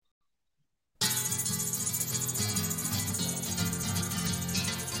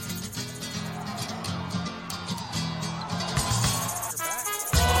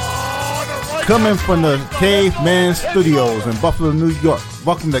Coming from the Caveman Studios in Buffalo, New York.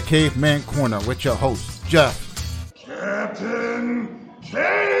 Welcome to Caveman Corner with your host, Jeff. Captain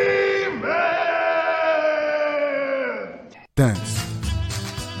Caveman! Thanks.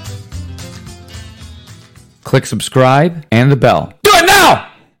 Click subscribe and the bell. Do it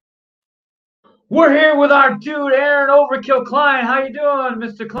now! We're here with our dude, Aaron Overkill Klein. How you doing,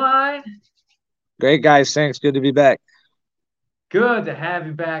 Mr. Klein? Great, guys. Thanks. Good to be back. Good to have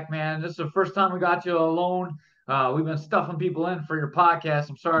you back, man. This is the first time we got you alone. We've been stuffing people in for your podcast.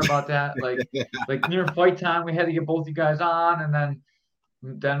 I'm sorry about that. Like near fight time, we had to get both you guys on, and then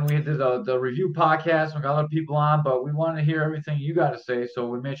we did the review podcast. We got other people on, but we wanted to hear everything you got to say, so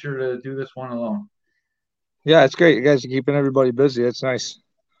we made sure to do this one alone. Yeah, it's great. You guys are keeping everybody busy. It's nice.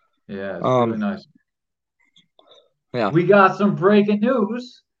 Yeah, it's really nice. Yeah. We got some breaking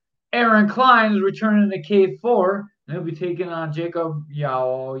news. Aaron Klein is returning to Cave 4, and he'll be taking on Jacob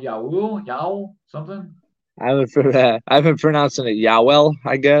Yao something. I've been pronouncing it Yowell,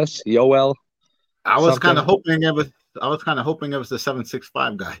 I guess. Yoel. I was kind of hoping it was the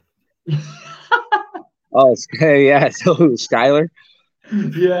 765 guy. Oh, yeah. So Skyler.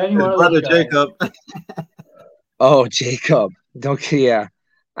 Yeah, his brother Jacob. Oh, Jacob. Yeah.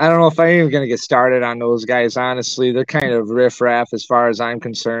 I don't know if I'm even going to get started on those guys, honestly. They're kind of riff-raff as far as I'm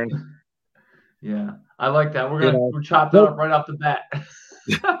concerned. Yeah, I like that. We're chopped up right off the bat.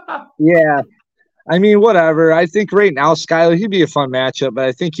 Yeah. I mean, whatever. I think right now, Skyler, he'd be a fun matchup, but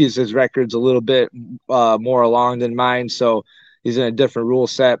I think his record's a little bit more along than mine, so he's in a different rule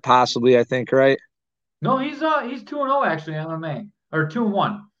set, possibly, I think, right? No, he's 2-0 actually on MMA, or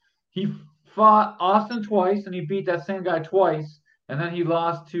 2-1. He fought Austin twice, and he beat that same guy twice. And then he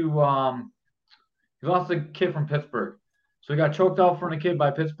lost to the kid from Pittsburgh. So he got choked out from the kid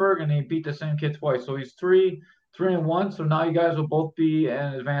by Pittsburgh, and he beat the same kid twice. So he's 3-1. So now you guys will both be in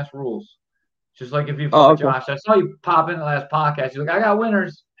advanced rules. Just like if you fought Josh. I saw you pop in the last podcast. You're like, I got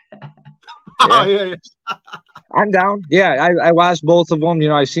winners. Yeah. I'm down. Yeah, I watched both of them. You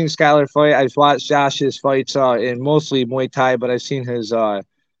know, I've seen Skyler fight. I've watched Josh's fights in mostly Muay Thai, but I've seen his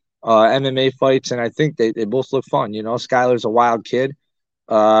MMA fights, and I think they both look fun. You know, Skyler's a wild kid.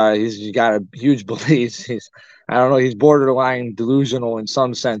 He's got a huge belief. I don't know, he's borderline delusional in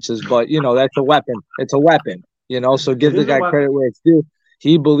some senses, but you know, that's a weapon. It's a weapon, you know, so give the guy credit where it's due.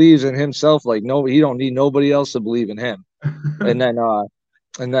 He believes in himself like he don't need nobody else to believe in him. and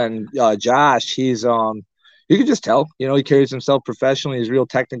then Josh, he's you can just tell, you know, he carries himself professionally. He's real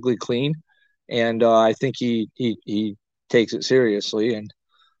technically clean, and I think he takes it seriously. And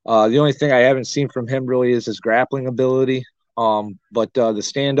the only thing I haven't seen from him really is his grappling ability. But the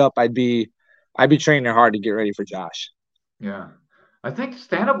stand-up, I'd be training hard to get ready for Josh. Yeah. I think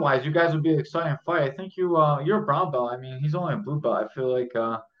stand-up wise, you guys would be an exciting fight. I think you're a brown belt. I mean, he's only a blue belt. I feel like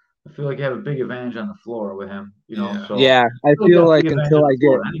you have a big advantage on the floor with him, you know. Yeah. So yeah, I feel like until I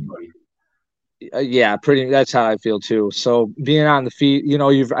get anybody. That's how I feel too. So being on the feet, you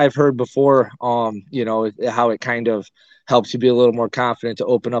know, I've heard before, you know, how it kind of helps you be a little more confident to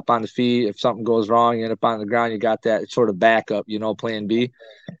open up on the feet. If something goes wrong, you end up on the ground, you got that sort of backup, you know, plan B.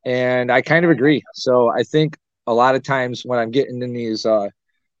 And I kind of agree. So I think a lot of times when I'm getting in these,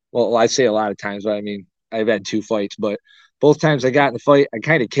 well, I say a lot of times, but I mean, I've had 2 fights, but both times I got in the fight, I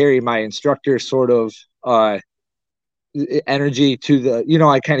kind of carry my instructor sort of energy to the, you know,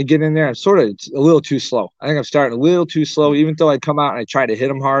 I kind of get in there. I'm sort of a little too slow. I think I'm starting a little too slow, even though I come out and I try to hit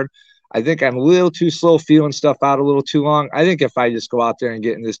him hard. I think I'm a little too slow, feeling stuff out a little too long. I think if I just go out there and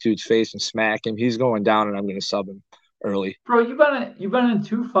get in this dude's face and smack him, he's going down, and I'm going to sub him early. Bro, you've been in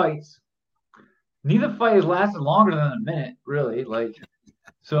 2 fights. Neither fight has lasted longer than a minute, really. Like,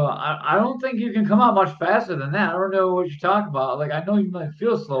 so I don't think you can come out much faster than that. I don't know what you're talking about. Like, I know you might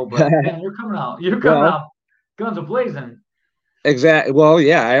feel slow, but man, you're coming out. You're coming out, guns are blazing. Exactly. Well,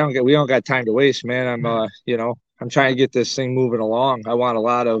 yeah, we don't got time to waste, man. I'm you know, I'm trying to get this thing moving along. I want a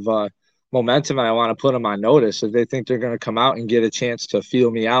lot of momentum, and I want to put them on notice. If they think they're going to come out and get a chance to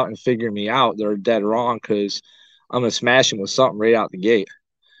feel me out and figure me out, they're dead wrong, because I'm going to smash them with something right out the gate.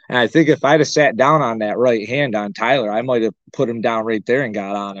 And I think if I'd have sat down on that right hand on Tyler, I might have put him down right there and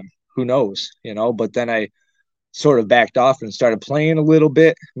got on him. Who knows, you know? But then I sort of backed off and started playing a little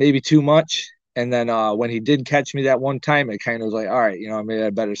bit, maybe too much. And then when he did catch me that one time, it kind of was like, all right, you know, maybe I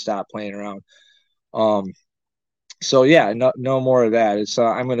better stop playing around. So yeah, no more of that. It's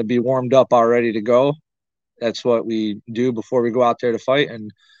I'm going to be warmed up, all ready to go. That's what we do before we go out there to fight,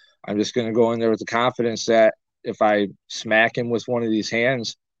 and I'm just going to go in there with the confidence that if I smack him with one of these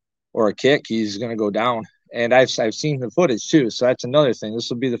hands or a kick, he's going to go down. And I've seen the footage too, so that's another thing. This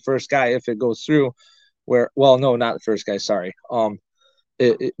will be the first guy, if it goes through, where, well, no, not the first guy. Sorry.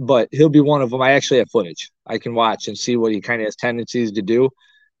 but he'll be one of them. I actually have footage I can watch and see what he kind of has tendencies to do.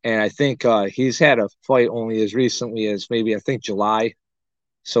 And I think he's had a fight only as recently as maybe I think July.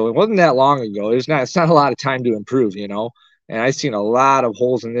 So it wasn't that long ago. It's not a lot of time to improve, you know. And I've seen a lot of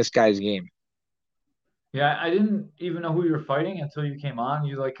holes in this guy's game. Yeah, I didn't even know who you were fighting until you came on.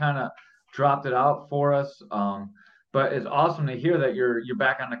 You like kind of dropped it out for us. But it's awesome to hear that you're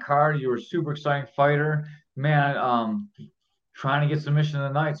back on the card. You were a super exciting fighter, man. Trying to get submission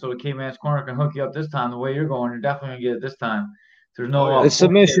of the night so the Caveman's Corner can hook you up this time. The way you're going, you're definitely gonna get it this time. There's no It's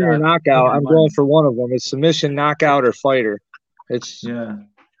submission or knockout. I'm going for one of them. It's submission, knockout, or fighter. It's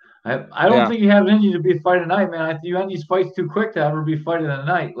I don't think you have it in you to be fighting tonight, man. You end these fights too quick to ever be fighting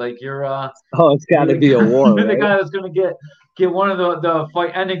tonight. Like you're it's got to be a war. You're right? the guy that's gonna get one of the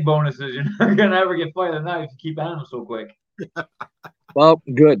fight ending bonuses. You're not gonna ever get fight of the night if you keep ending them so quick. Well,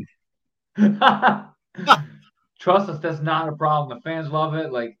 good. Trust us, that's not a problem. The fans love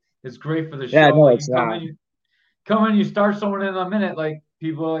it. Like it's great for the show. Yeah, no, like, it's not. Come in, you start someone in a minute. Like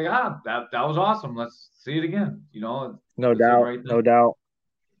people are like, that was awesome. Let's see it again. You know, no doubt, right no doubt.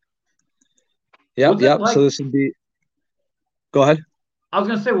 Yep. Like, so this would be. Go ahead. I was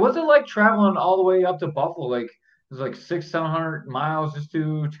gonna say, what's it like traveling all the way up to Buffalo? Like it's like 600-700 miles just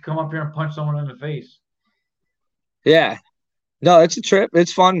to come up here and punch someone in the face. Yeah, no, it's a trip.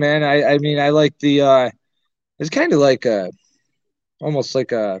 It's fun, man. I mean, I like the. It's kind of like almost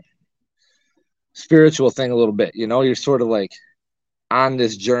like a spiritual thing a little bit. You know, you're sort of like on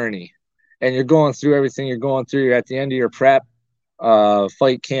this journey, and you're going through everything you're going through. You're at the end of your prep,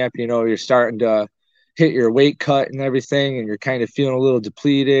 fight camp. You know, you're starting to hit your weight cut and everything, and you're kind of feeling a little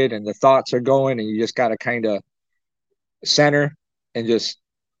depleted, and the thoughts are going, and you just got to kind of center and just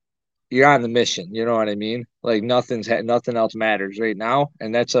you're on the mission. You know what I mean? Like nothing else matters right now,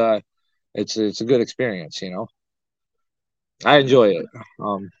 and that's it's a good experience. You know, I enjoy it.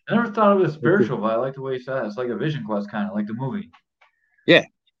 I never thought of it as spiritual, but I like the way you said it. It's like a vision quest, kind of like the movie. Yeah,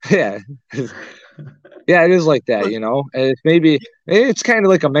 yeah. Yeah, it is like that, you know. And it's kind of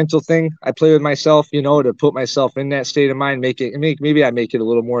like a mental thing. I play with myself, you know, to put myself in that state of mind, maybe I make it a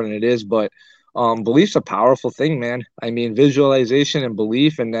little more than it is, but belief's a powerful thing, man. I mean, visualization and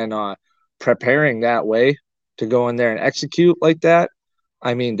belief, and then preparing that way to go in there and execute like that.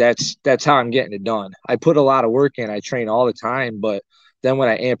 I mean, that's how I'm getting it done. I put a lot of work in. I train all the time, but then when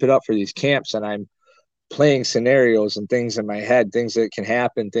I amp it up for these camps and I'm playing scenarios and things in my head, things that can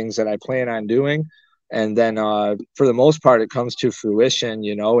happen, things that I plan on doing. And then for the most part, it comes to fruition,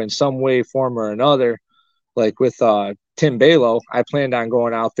 you know, in some way, form, or another. Like with Tim Balo, I planned on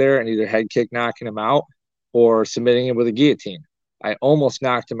going out there and either head kick knocking him out or submitting him with a guillotine. I almost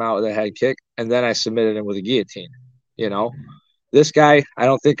knocked him out with a head kick, and then I submitted him with a guillotine. You know, this guy, I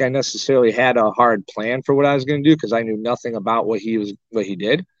don't think I necessarily had a hard plan for what I was going to do because I knew nothing about what he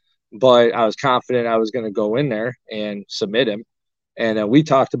did. But I was confident I was going to go in there and submit him. And we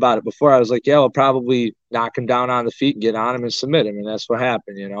talked about it before. I was like, yeah, we'll probably knock him down on the feet, get on him, and submit him. And that's what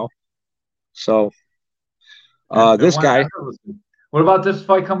happened, you know. So this guy. What about this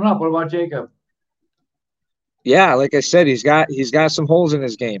fight coming up? What about Jacob? Yeah, like I said, he's got some holes in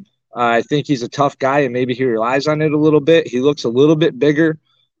his game. I think he's a tough guy, and maybe he relies on it a little bit. He looks a little bit bigger,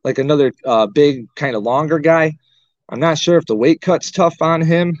 like another big, kind of longer guy. I'm not sure if the weight cut's tough on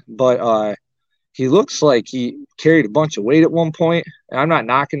him, but he looks like he carried a bunch of weight at one point. And I'm not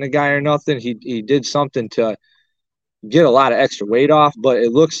knocking the guy or nothing. He did something to get a lot of extra weight off, but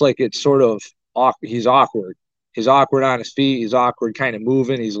it looks like it's sort of he's awkward. He's awkward on his feet. He's awkward kind of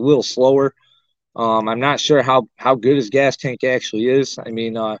moving. He's a little slower. I'm not sure how good his gas tank actually is. I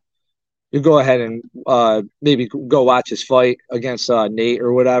mean, you go ahead and maybe go watch his fight against Nate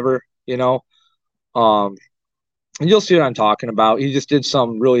or whatever, you know. And you'll see what I'm talking about. He just did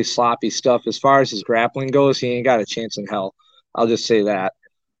some really sloppy stuff. As far as his grappling goes, he ain't got a chance in hell. I'll just say that.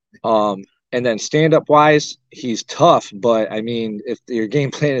 And then stand-up wise, he's tough. But, I mean, if your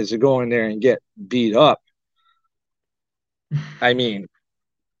game plan is to go in there and get beat up, I mean,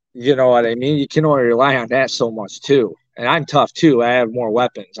 you know what I mean? You can only rely on that so much, too. And I'm tough, too. I have more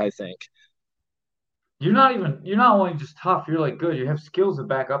weapons, I think. You're not only just tough, you're like good. You have skills to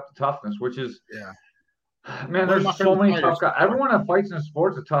back up the toughness, which is – yeah. Man, there's so many tough guys. Everyone that fights in a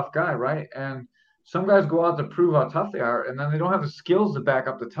sport's a tough guy, right? And some guys go out to prove how tough they are, and then they don't have the skills to back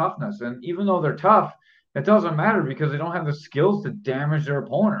up the toughness. And even though they're tough, it doesn't matter because they don't have the skills to damage their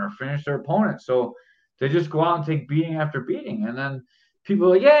opponent or finish their opponent. So they just go out and take beating after beating. And then people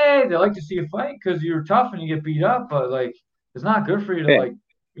are like, yay, they like to see you fight because you're tough and you get beat up. But, like, it's not good for you to, like,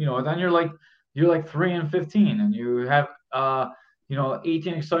 you know, then you're like 3-15 and you have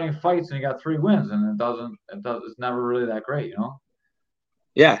 18 exciting fights and you got 3 wins, and it's never really that great, you know?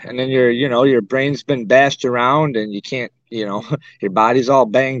 Yeah, and then your brain's been bashed around, and you can't, your body's all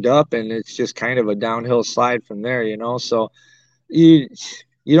banged up, and it's just kind of a downhill slide from there. So you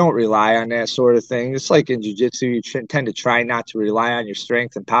you don't rely on that sort of thing. It's like in jiu-jitsu, you tend to try not to rely on your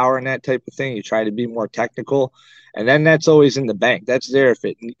strength and power and that type of thing. You try to be more technical, and then that's always in the bank. That's there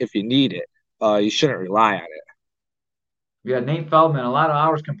if you need it. You shouldn't rely on it. Yeah, Nate Feldman, a lot of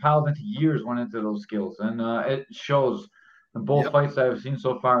hours compiled into years went into those skills, and it shows in both Yep. fights that I've seen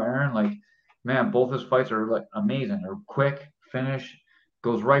so far. Aaron, like, man, both his fights are like amazing. They're quick, finish,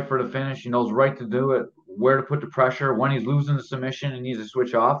 goes right for the finish. He knows right to do it, where to put the pressure. When he's losing the submission, he needs to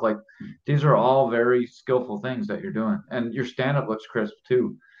switch off. Like, these are all very skillful things that you're doing, and your stand up looks crisp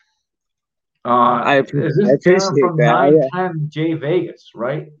too. Is I this Aaron appreciate from that. 910 J Vegas,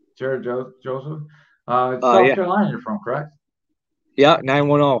 right? Jared Joseph. South Yeah, Carolina, you're from, correct? yeah,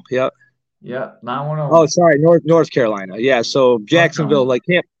 910. Yep. Yeah, Oh, 910. sorry, North Carolina. Yeah, so North Jacksonville, Carolina.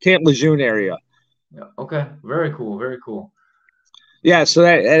 like Camp Lejeune area. Yeah. Okay. Very cool. Very cool. Yeah, so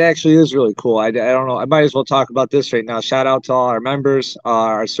that actually is really cool. I don't know. I might as well talk about this right now. Shout out to all our members,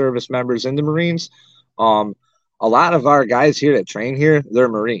 our service members in the Marines. Um, a lot of our guys here that train here, they're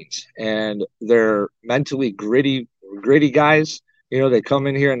Marines, and they're mentally gritty guys. They come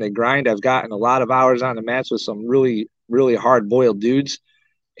in here and they grind. I've gotten a lot of hours on the mats with some really, really hard boiled dudes,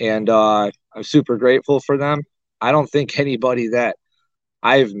 and I'm super grateful for them. I don't think anybody that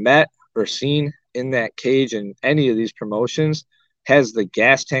I've met or seen in that cage in any of these promotions has the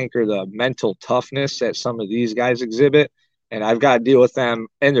gas tank or the mental toughness that some of these guys exhibit. And I've got to deal with them,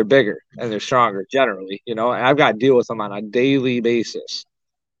 and they're bigger and they're stronger generally, and I've got to deal with them on a daily basis,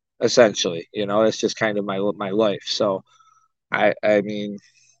 essentially. It's just kind of my life. So I mean,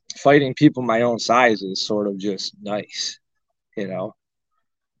 fighting people my own size is sort of just nice, you know.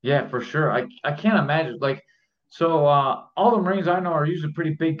 Yeah, for sure. I can't imagine like so all the Marines I know are usually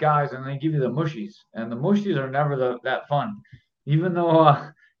pretty big guys and they give you the mushies. And the mushies are never that fun. Even though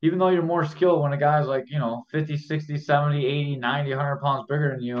even though you're more skilled when a guy's like, 50, 60, 70, 80, 90, 100 pounds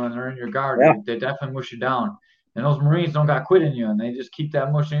bigger than you and they're in your guard, Yeah, they definitely mush you down. And those Marines don't got quit in you and they just keep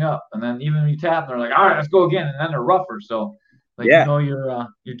that mushing up. And then even when you tap, they're like, all right, let's go again. And then they're rougher. So like yeah,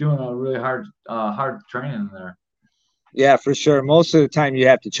 you're doing a really hard training there. yeah, for sure. Most of the time, you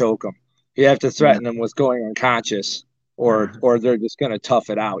have to choke them. You have to threaten them with going unconscious, or they're just gonna tough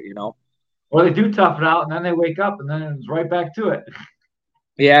it out. Or they do tough it out and then they wake up and then it's right back to it.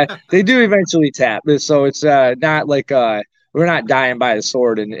 Yeah, they do eventually tap, so it's not like we're not dying by the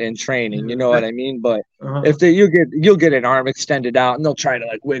sword in training. You know what I mean? But Uh-huh. if you'll get an arm extended out, and they'll try to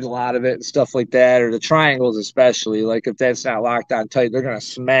like wiggle out of it and stuff like that, or the triangles especially. Like if that's not locked on tight, they're gonna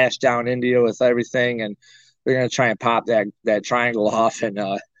smash down into you with everything, and they're gonna try and pop that triangle off and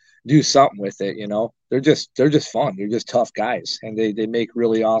do something with it. They're just fun. They're just tough guys, and they make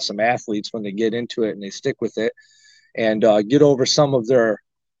really awesome athletes when they get into it and they stick with it and get over some of their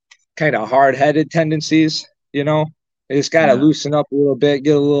kind of hard-headed tendencies. They just got to Yeah. loosen up a little bit,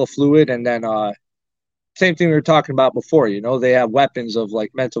 get a little fluid, and then same thing we were talking about before. They have weapons of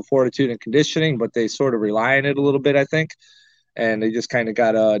like mental fortitude and conditioning, but they sort of rely on it a little bit, I think, and they just kind of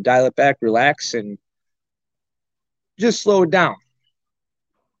got to dial it back, relax, and just slow it down.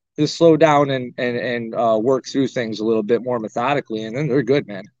 Just slow down and work through things a little bit more methodically, and then they're good,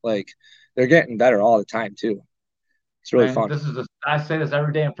 man. Like they're getting better all the time too. It's really Man, fun. I say this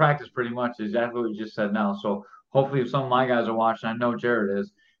every day in practice pretty much exactly what you just said now. So hopefully if some of my guys are watching, I know Jared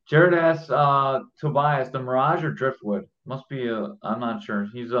is. Jared asked Tobias the Mirage or Driftwood. Must be I'm not sure.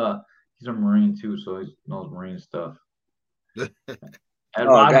 He's a Marine too, so he knows Marine stuff. Ed Oh,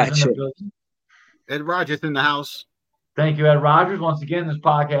 Rogers in the gotcha. building. Ed Rogers in the house. Thank you, Ed Rogers. Once again, this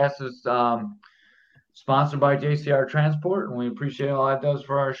podcast is sponsored by JCR Transport, and we appreciate all that does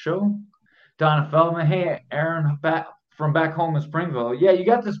for our show. Donna Feldman, hey, Aaron, back home in Springville. Yeah, you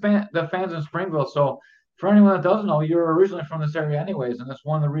got the fans in Springville. So for anyone that doesn't know, you're originally from this area anyways, and that's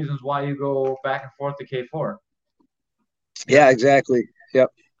one of the reasons why you go back and forth to K4. Yeah, exactly. Yep.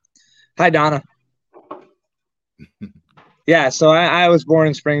 Hi, Donna. Yeah, so I was born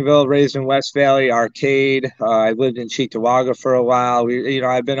in Springville, raised in West Valley Arcade. I lived in Cheektowaga for a while.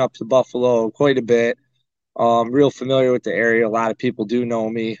 I've been up to Buffalo quite a bit. Real familiar with the area. A lot of people do know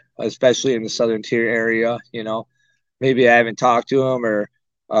me, especially in the Southern Tier area. Maybe I haven't talked to them or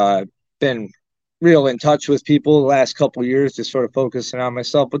been real in touch with people the last couple of years, just sort of focusing on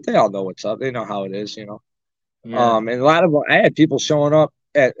myself. But they all know what's up. They know how it is. Yeah. And a lot of I had people showing up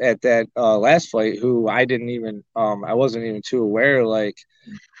at that last fight who I didn't even I wasn't even too aware like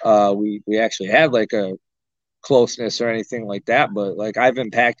we actually had like a closeness or anything like that, but like I've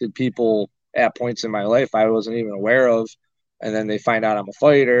impacted people at points in my life I wasn't even aware of and then they find out I'm a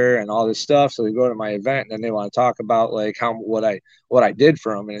fighter and all this stuff. So they go to my event and then they want to talk about like what I did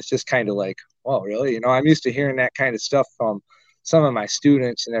for them. And it's just kind of like, oh, really? I'm used to hearing that kind of stuff from some of my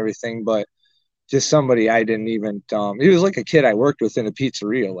students and everything, but just somebody I didn't even, he was like a kid I worked with in a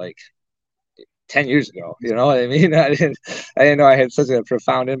pizzeria like 10 years ago. You know what I mean? I didn't know I had such a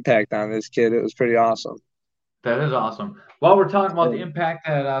profound impact on this kid. It was pretty awesome. That is awesome. While we're talking about the impact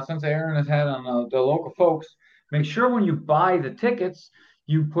that Sensei Aaron has had on the local folks, make sure when you buy the tickets,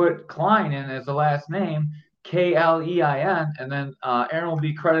 you put Klein in as the last name, Klein, and then Aaron will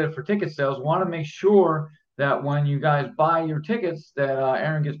be credited for ticket sales. Want to make sure that when you guys buy your tickets, that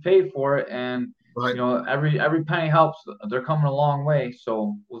Aaron gets paid for it, and Right. every penny helps. They're coming a long way,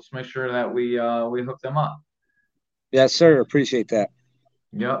 so let's make sure that we hook them up. Yes, sir. Appreciate that.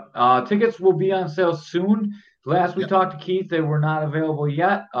 Yep. Tickets will be on sale soon. Last we talked to Keith, they were not available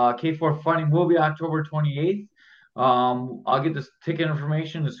yet. K4 Fighting will be October 28th. I'll get this ticket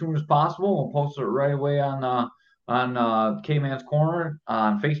information as soon as possible. We'll post it right away on Caveman's Corner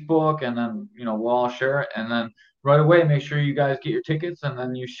on Facebook, and then we'll all share it. And then right away, make sure you guys get your tickets, and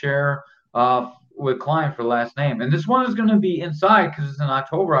then you share with Klein for the last name. And this one is going to be inside because it's in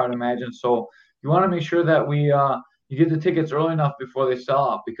October, I'd imagine. So you want to make sure that you get the tickets early enough before they sell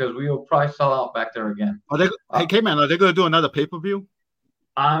out, because we will probably sell out back there again. Hey, K-Man, are they going to do another pay-per-view?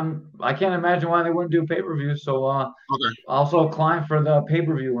 I can't imagine why they wouldn't do pay-per-view. So okay. Also Klein for the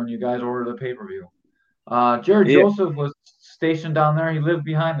pay-per-view when you guys order the pay-per-view. Jared Joseph was stationed down there. He lived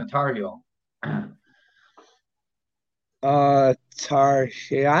behind the Tar Heel. Tar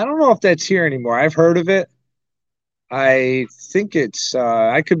Heel. I don't know if that's here anymore. I've heard of it. I think it's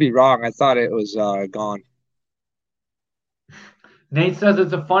I could be wrong. I thought it was gone. Nate says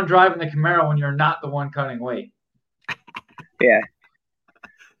it's a fun drive in the Camaro when you're not the one cutting weight. Yeah,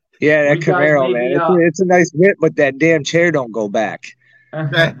 that Camaro, man. It's a nice whip, but that damn chair don't go back.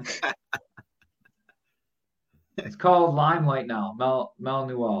 It's called Limelight now. Mel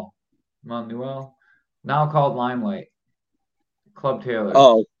Newell. Now called Limelight. Club Taylor.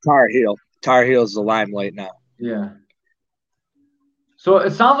 Oh, Tar Heel. Tar Heel's the Limelight now. Yeah. So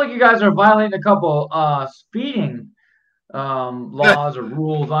it sounds like you guys are violating a couple speeding laws or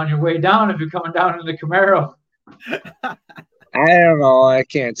rules on your way down if you're coming down in the Camaro. I don't know. I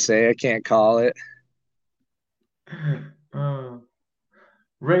can't say. I can't call it.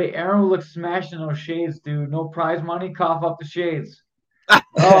 Ray, Aaron looks smashing those shades, dude. No prize money. Cough up the shades.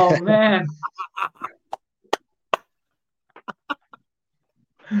 Oh, man.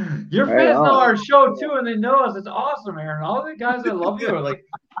 Your fans know our show, too, and they know us. It's awesome, Aaron. All the guys that love you are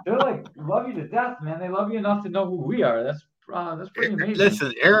they're love you to death, man. They love you enough to know who we are. That's pretty amazing.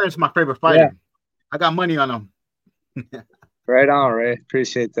 Listen, Aaron's my favorite fighter. Yeah. I got money on him. Right on, Ray.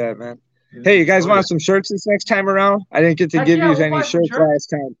 Appreciate that, man. Hey, you guys want some shirts this next time around? I didn't get to give you any shirts last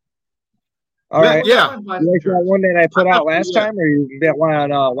time. All right. Yeah. You like that one that I put out last time, or you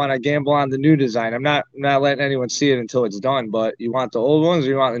want to gamble on the new design? I'm not letting anyone see it until it's done. But you want the old ones, or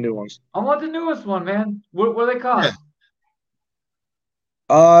you want the new ones? I want the newest one, man. What do they cost?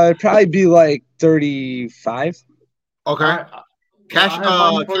 It'd probably be like $35. Okay. Cash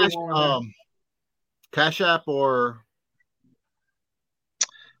App or.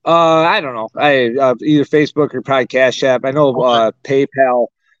 I don't know. Either Facebook or probably Cash App. I know PayPal.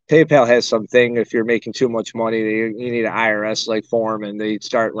 PayPal has something. If you're making too much money, you need an IRS form, and they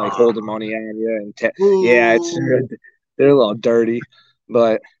start holding money on you. And they're a little dirty,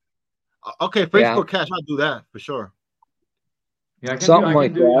 but okay. Facebook Cash, I'll do that for sure. Yeah, I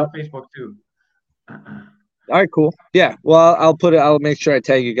can do that. Facebook too. All right, cool. Yeah, well, I'll make sure I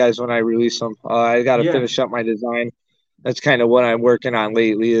tag you guys when I release them. I got to finish up my design. That's kind of what I'm working on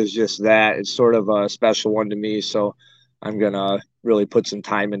lately, is just that. It's sort of a special one to me, so I'm gonna really put some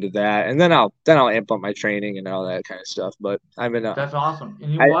time into that, and then I'll amp up my training and all that kind of stuff. But that's awesome.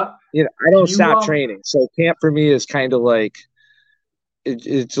 And what? I don't stop training, so camp for me is kind of like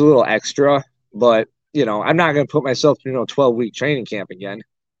it's a little extra, but I'm not gonna put myself through 12-week training camp again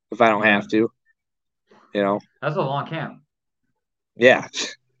if I don't have to. That's a long camp. Yeah.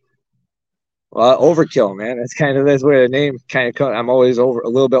 Well, overkill, man. That's where the name kind of comes. I'm always a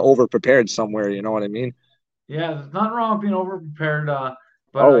little bit over prepared somewhere. You know what I mean? Yeah, there's nothing wrong with being over prepared, but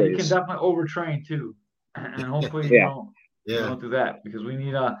you can definitely overtrain too, and hopefully you don't do that, because we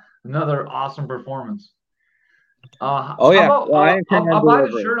need another awesome performance. I'll buy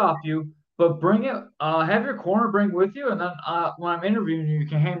the shirt off you, but bring it. Have your corner bring with you, and then when I'm interviewing you, you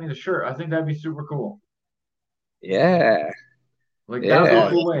can hand me the shirt. I think that'd be super cool. Yeah. That'd be a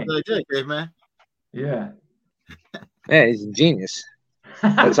cool way. Good, man. Yeah. Man, he's a genius.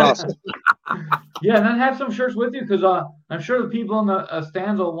 That's awesome. Yeah, and then have some shirts with you because I'm sure the people in the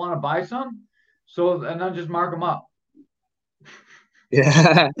stands will want to buy some. So and then just mark them up.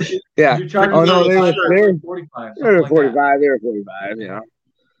 Yeah, yeah. You charge Oh no, they're 45. they were Like 45. They were 45. You know.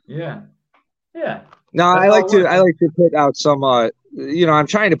 Yeah, yeah. No, That's I how like it to works. put out some I'm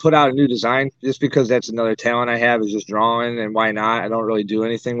trying to put out a new design just because that's another talent I have is just drawing, and why not? I don't really do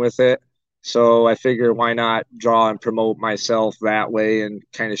anything with it. So I figure why not draw and promote myself that way and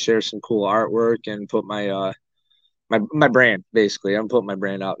kind of share some cool artwork and put my brand basically. I'm putting my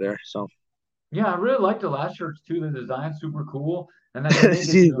brand out there. So Yeah, I really like the last shirts too. The design's super cool, and then today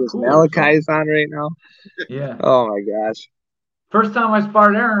gets even Jesus, cooler. Malachi is on right now. Yeah. Oh my gosh. First time I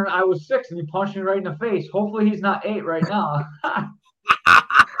sparred Aaron, I was 6 and he punched me right in the face. Hopefully he's not 8 right now.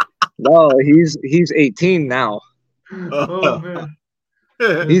 No, he's 18 now. Oh man.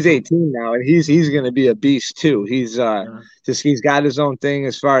 He's 18 now, and he's gonna be a beast too. He's he's got his own thing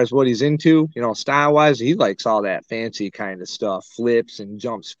as far as what he's into, style wise. He likes all that fancy kind of stuff, flips and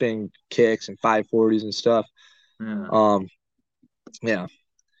jump spin kicks and 540s and stuff. Yeah. Yeah,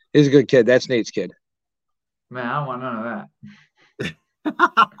 he's a good kid. That's Nate's kid. Man, I don't want none of that.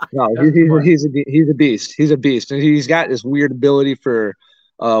 No, he's a beast. He's a beast, and he's got this weird ability for.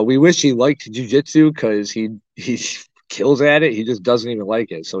 We wish he liked jujitsu because he kills at it. He just doesn't even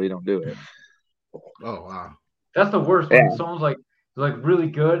like it, so he don't do it. Oh wow, that's the worst when someone's like really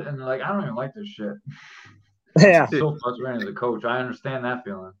good and they're like, I don't even like this shit. Yeah, it's so frustrating as a coach. I understand that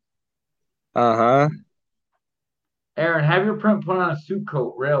feeling. Uh-huh. Aaron, have your print put on a suit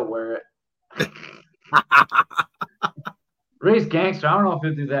coat. Rail wear it. Ray's gangster. I don't know if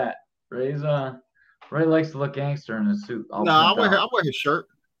he'll do that. Ray likes to look gangster in his suit. No, I wear his shirt.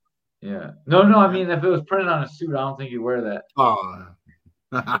 Yeah. No. I mean, if it was printed on a suit, I don't think you'd wear that. Oh.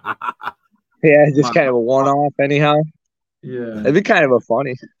 Yeah, just kind of a one-off, anyhow. Yeah. It'd be kind of a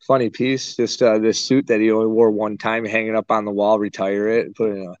funny piece. Just this suit that he only wore one time, hang it up on the wall, retire it,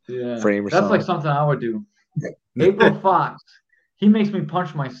 put it in a frame or something. That's like something I would do. April Fox. He makes me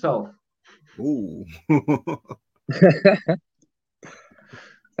punch myself. Ooh.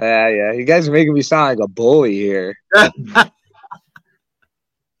 Yeah. You guys are making me sound like a bully here.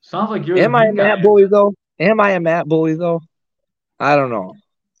 Sounds like you're. Am I a mat bully though? I don't know.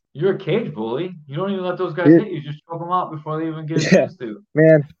 You're a cage bully. You don't even let those guys hit you. You just choke them out before they even get a chance to.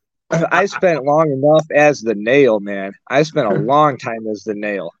 Man, I spent long enough as the nail, man. I spent a long time as the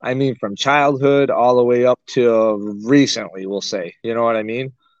nail. I mean, from childhood all the way up to recently, we'll say. You know what I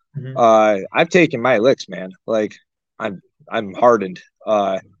mean? Mm-hmm. I've taken my licks, man. Like I'm hardened.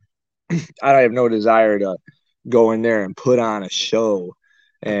 I have no desire to go in there and put on a show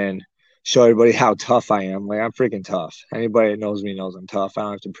and show everybody how tough I am. Like, I'm freaking tough. Anybody that knows me knows I'm tough. I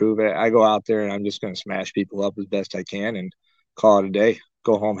don't have to prove it. I go out there and I'm just going to smash people up as best I can and call it a day.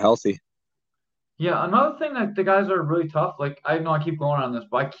 Go home healthy. Yeah, another thing that the guys that are really tough, like, I know I keep going on this,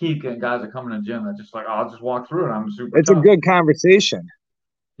 but I keep getting guys that come in the gym that just like, oh, I'll just walk through it. I'm super It's tough. A good conversation.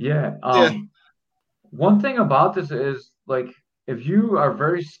 Yeah. One thing about this is, like, if you are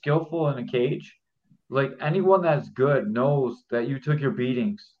very skillful in a cage, like, anyone that's good knows that you took your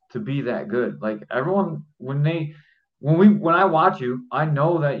beatings to be that good. Like, everyone, when I watch you, I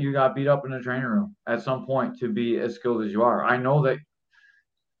know that you got beat up in the training room at some point to be as skilled as you are. I know that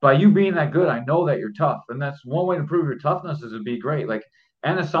by you being that good, I know that you're tough. And that's one way to prove your toughness is to be great. Like,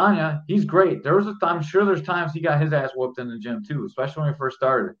 Adesanya, he's great. I'm sure there's times he got his ass whooped in the gym too, especially when he first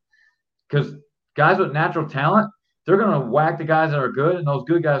started. Because guys with natural talent, they're going to whack the guys that are good, and those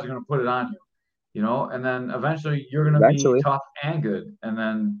good guys are going to put it on you, and then eventually you're going to be tough and good. And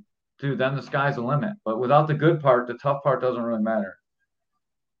then, then the sky's the limit. But without the good part, the tough part doesn't really matter.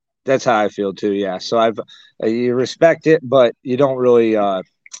 That's how I feel too, yeah. So you respect it, but you don't really,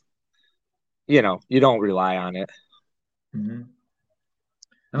 you don't rely on it. Mm-hmm.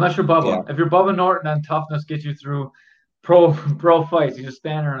 Unless you're Bubba. Yeah. If you're Bubba Norton, then toughness gets you through pro fights. You just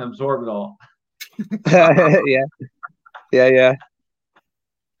stand there and absorb it all. Yeah.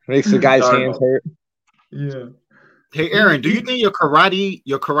 Makes the guy's hands hurt. Yeah. Hey, Aaron, do you think your karate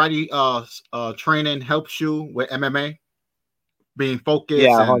training helps you with MMA? Being focused?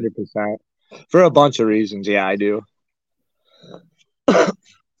 Yeah, 100%. For a bunch of reasons, yeah, I do.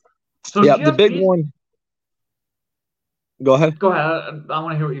 So yeah, the big one. Go ahead. Go ahead. I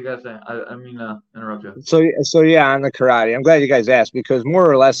want to hear what you guys say. I mean, interrupt you. So yeah, on the karate, I'm glad you guys asked because more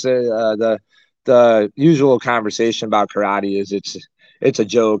or less the usual conversation about karate is it's a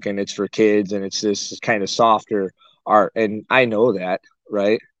joke and it's for kids and it's this kind of softer art, and I know that,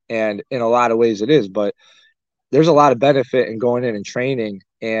 right? And in a lot of ways it is, but there's a lot of benefit in going in and training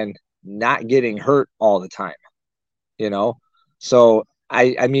and not getting hurt all the time, So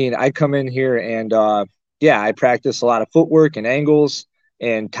I mean, I come in here and I practice a lot of footwork and angles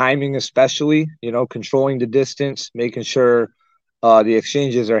and timing, especially, controlling the distance, making sure the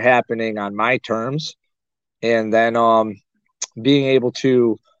exchanges are happening on my terms, and then being able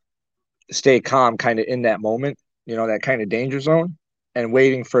to stay calm kind of in that moment, that kind of danger zone, and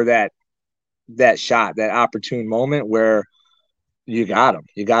waiting for that shot, that opportune moment where you got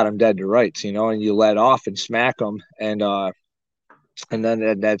him dead to rights, and you let off and smack them, and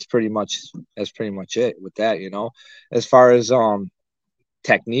then that's pretty much it with that. As far as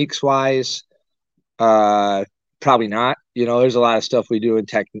techniques wise, probably not. There's a lot of stuff we do in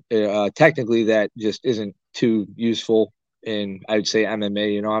technically that just isn't too useful in, I'd say,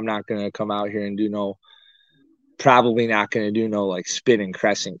 MMA. I'm not going to come out here and probably not going to do no like spinning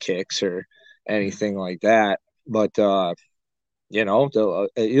crescent kicks or anything like that. But you'll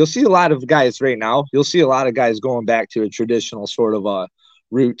see a lot of guys right now. You'll see a lot of guys going back to a traditional sort of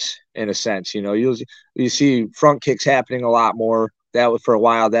roots in a sense. You see front kicks happening a lot more. That was for a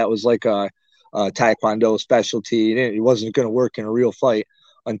while. That was like a Taekwondo specialty. It wasn't going to work in a real fight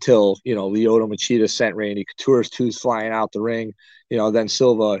until Lyoto Machida sent Randy Couture's tooth flying out the ring. Then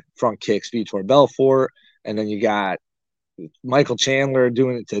Silva front kicks Vitor Belfort, and then you got Michael Chandler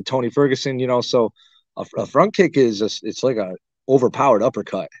doing it to Tony Ferguson. So a front kick it's like a overpowered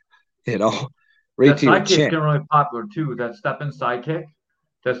uppercut. Right that to your side kick's chin. getting really popular too. That step-in side kick.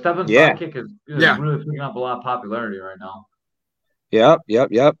 That step-in side kick is really picking up a lot of popularity right now. Yep.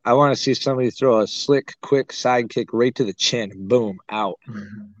 I want to see somebody throw a slick, quick side kick right to the chin. Boom, out.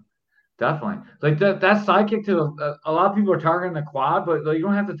 Definitely. Like that side kick to a lot of people are targeting the quad, but you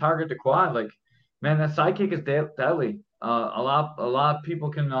don't have to target the quad. Like, man, that side kick is deadly. A lot of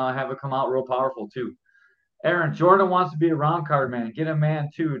people can have it come out real powerful too. Aaron, Jordan wants to be a round card man. Get a man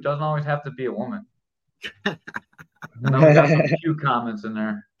too. It doesn't always have to be a woman. And then we got some cute comments in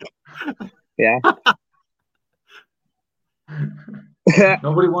there. Yeah.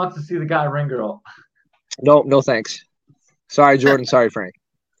 Nobody wants to see the guy ring girl. No thanks. Sorry, Jordan. Sorry, Frank.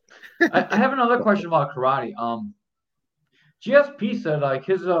 I have another question about karate. GSP said like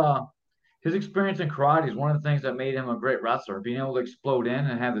his experience in karate is one of the things that made him a great wrestler, being able to explode in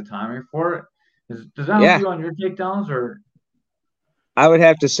and have the timing for it. Does that help you on your takedowns, or? I would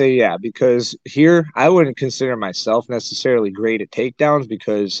have to say, yeah, because here I wouldn't consider myself necessarily great at takedowns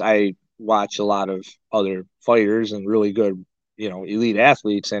because I watch a lot of other fighters and really good, elite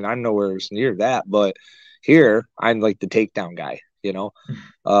athletes, and I'm nowhere near that. But here I'm like the takedown guy,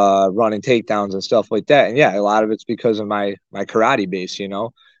 running takedowns and stuff like that. And yeah, a lot of it's because of my karate base,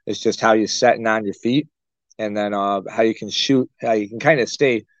 it's just how you setting on your feet, and then how you can shoot, how you can kind of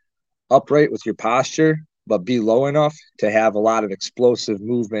stay upright with your posture, but be low enough to have a lot of explosive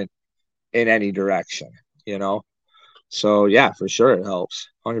movement in any direction, So yeah, for sure it helps,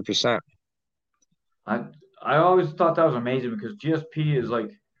 100%. I always thought that was amazing because GSP is like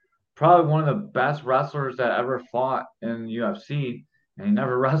probably one of the best wrestlers that ever fought in UFC, and he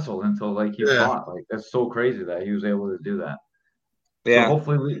never wrestled until like he fought. Like that's so crazy that he was able to do that. Yeah. So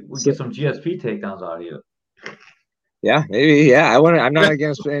hopefully we get some GSP takedowns out of you. Yeah, maybe. Yeah, I'm not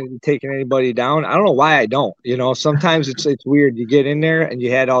against taking anybody down. I don't know why I don't. Sometimes it's weird. You get in there and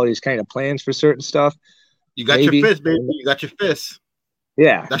you had all these kind of plans for certain stuff. You got your fist, baby. You got your fist.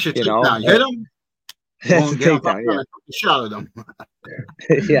 Yeah, that's your takedown. Hit them. That's a takedown. Yeah, shot at them.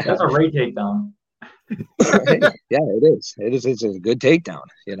 Yeah, that's a Ray takedown. Yeah, it is. It's a good takedown.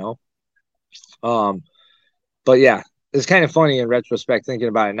 But yeah, it's kind of funny in retrospect thinking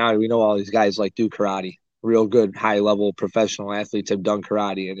about it now. We know all these guys like do karate. Real good high level professional athletes have done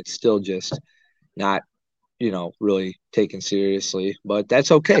karate, and it's still just not, really taken seriously. But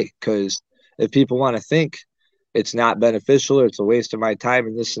that's okay, because if people want to think it's not beneficial or it's a waste of my time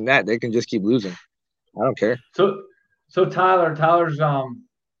and this and that, they can just keep losing. I don't care. So Tyler's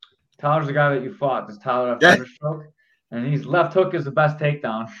the guy that you fought. Does Tyler have first stroke? And he's left hook is the best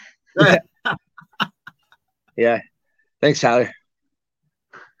takedown. Yeah. Thanks, Tyler.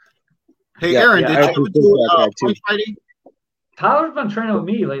 Hey, Aaron, did you ever do punch fighting? Tyler's been training with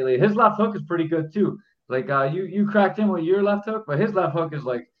me lately. His left hook is pretty good too. Like you cracked him with your left hook, but his left hook is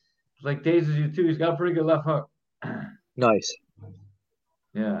like dazes you too. He's got a pretty good left hook. Nice.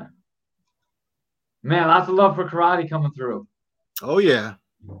 Yeah. Man, lots of love for karate coming through. Oh yeah.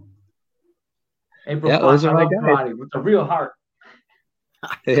 April 5th, I love karate with the real heart.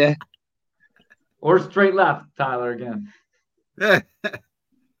 Yeah. Or straight left, Tyler again.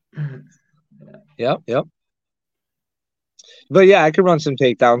 Yep. But yeah, I could run some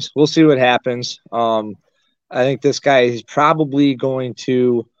takedowns. We'll see what happens. I think this guy is probably going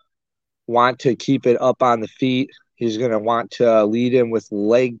to want to keep it up on the feet. He's gonna want to lead him with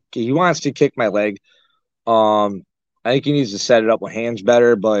leg. He wants to kick my leg. I think he needs to set it up with hands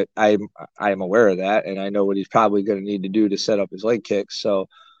better, but I'm aware of that, and I know what he's probably going to need to do to set up his leg kicks. So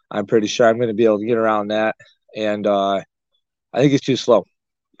I'm pretty sure I'm going to be able to get around that. And I think he's too slow.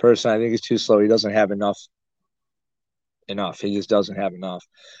 Personally, I think he's too slow. He doesn't have enough. He just doesn't have enough.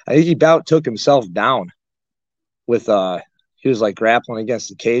 I think he about took himself down with he was like grappling against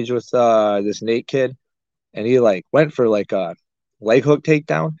the cage with this Nate kid, and he like went for like a leg hook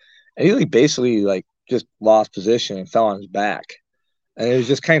takedown, and he like basically like just lost position and fell on his back. And it was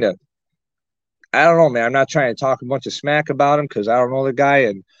just kind of, I don't know, man. I'm not trying to talk a bunch of smack about him because I don't know the guy,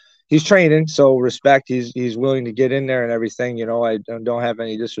 and he's training, so respect. He's willing to get in there and everything. You know, I don't have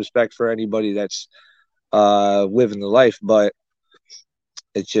any disrespect for anybody that's living the life, but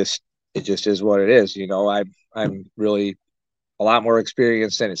it just is what it is. You know, I'm really a lot more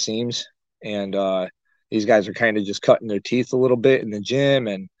experienced than it seems, and these guys are kind of just cutting their teeth a little bit in the gym,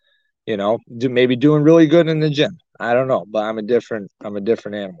 and you know, maybe doing really good in the gym. I don't know, but I'm a different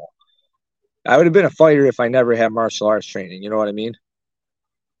animal. I would have been a fighter if I never had martial arts training. You know what I mean?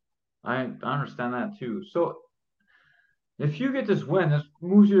 I understand that too. So if you get this win, this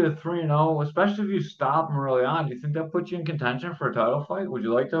moves you to 3-0, especially if you stop him early on. Do you think that puts you in contention for a title fight? Would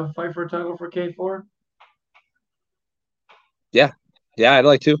you like to fight for a title for K4? Yeah, I'd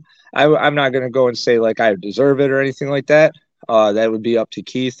like to. I'm not gonna go and say like I deserve it or anything like that. That would be up to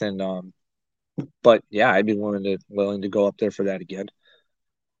Keith, and but yeah, I'd be willing to go up there for that again.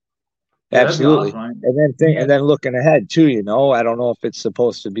 Yeah, Absolutely. awesome. And then looking ahead too, you know, I don't know if it's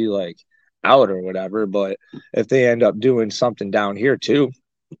supposed to be like out or whatever, but if they end up doing something down here too,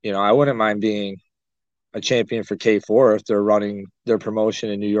 you know, I wouldn't mind being a champion for K4 if they're running their promotion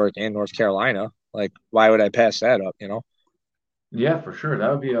in New York and North Carolina. Like, why would I pass that up, you know? Yeah, for sure.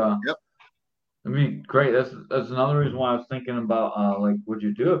 That would be that'd be great. That's another reason why I was thinking about like, would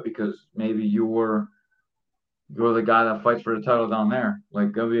you do it? Because maybe you're the guy that fights for the title down there.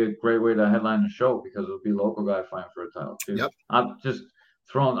 Like, that'd be a great way to headline the show because it'll be local guy fighting for a title too. Yep. I'm just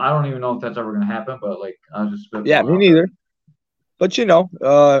throwing. I don't even know if that's ever gonna happen, but like, I was just Yeah, me neither. But you know,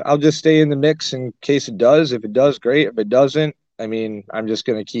 I'll just stay in the mix in case it does. If it does, great. If it doesn't, I mean, I'm just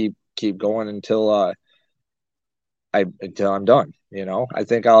gonna keep going until I'm done. You know, I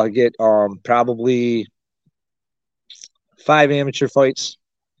think I'll get probably 5 amateur fights,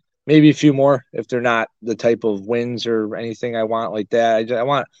 maybe a few more if they're not the type of wins or anything I want like that.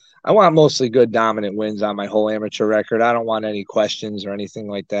 I want mostly good dominant wins on my whole amateur record. I don't want any questions or anything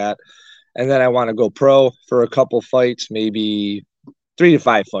like that. And then I want to go pro for a couple fights, maybe 3 to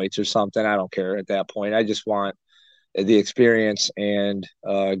 5 fights or something. I don't care at that point. I just want the experience and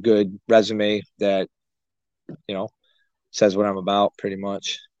a good resume that, you know, says what I'm about pretty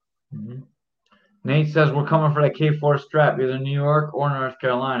much. Mm-hmm. Nate says we're coming for that K4 strap, either New York or North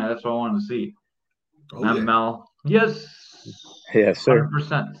Carolina. That's what I wanted to see. Oh, yeah. Mel. Yes. Yes, sir.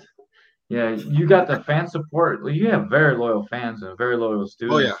 100%. Yeah, you got the fan support. You have very loyal fans and very loyal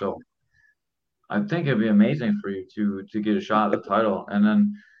students. Oh, yeah. So I think it'd be amazing for you to get a shot at the title. And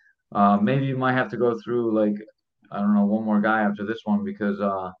then maybe you might have to go through like, I don't know, one more guy after this one because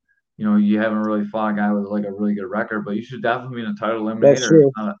you know, you haven't really fought a guy with like a really good record, but you should definitely be in a title eliminator. That's true.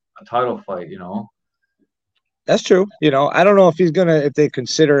 It's not a title fight, you know. That's true. You know, I don't know if they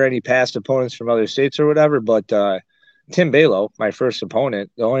consider any past opponents from other states or whatever, but Tim Balo, my first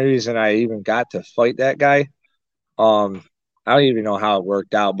opponent, the only reason I even got to fight that guy, I don't even know how it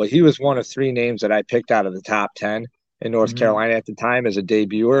worked out, but he was one of 3 names that I picked out of the top 10 in North Carolina at the time as a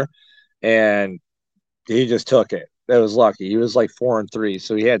debuter, and he just took it. That was lucky. He was like 4-3,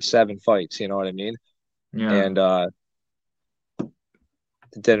 so he had 7 fights. You know what I mean? Yeah. And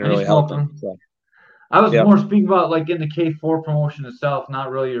it didn't really help him. So. I was more speaking about like in the K4 promotion itself,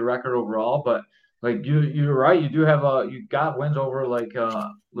 not really your record overall, but like you're right. You do have you got wins over like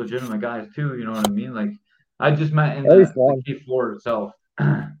legitimate guys too. You know what I mean? Like I just meant in the K4 itself.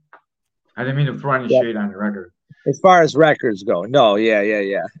 I didn't mean to throw any shade on your record. As far as records go, no,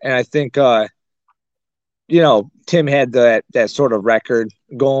 yeah. And I think you know, Tim had that sort of record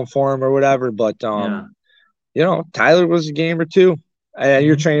going for him or whatever, but you know, Tyler was a gamer too. And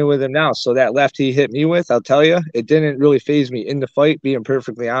you're training with him now. So that left he hit me with, I'll tell you, it didn't really phase me in the fight, being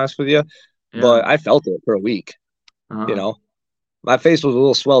perfectly honest with you. Yeah. But I felt it for a week. You know, my face was a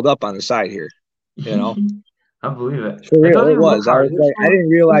little swelled up on the side here. You know, I believe it. For real, it was. I was like, I didn't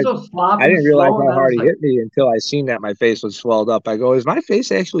realize how hard he hit me until I seen that my face was swelled up. I go, is my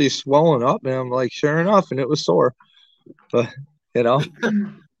face actually swollen up? And I'm like, sure enough, and it was sore. But you know,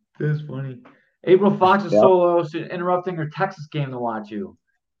 that's funny. April Fox is solo interrupting her Texas game to watch you.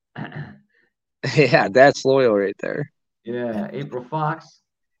 Yeah, that's loyal right there. Yeah, April Fox.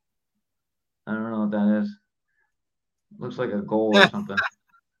 I don't know what that is. Looks like a goal or something.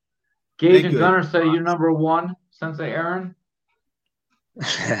 Gage Thank and you. Gunner say you're number one, Sensei Aaron.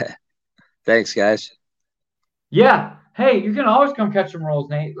 Thanks, guys. Yeah. Hey, you can always come catch some rolls,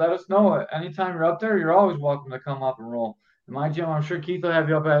 Nate. Let us know it. Anytime you're up there, you're always welcome to come up and roll. In my gym, I'm sure Keith will have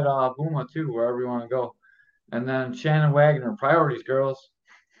you up at Booma too, wherever you want to go. And then Shannon Wagner, priorities, girls.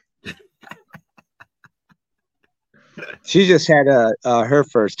 She just had her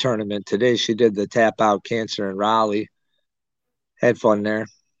first tournament today. She did the tap out cancer in Raleigh. Had fun there.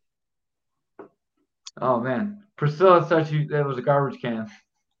 Oh man, Priscilla said that was a garbage can.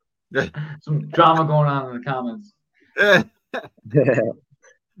 Some drama going on in the comments.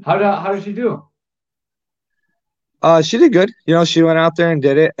 How did she do? She did good. You know, she went out there and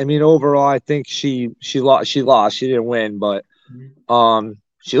did it. I mean, overall, I think she lost. She lost. She didn't win, but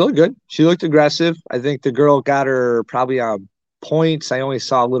she looked good. She looked aggressive. I think the girl got her probably on points. I only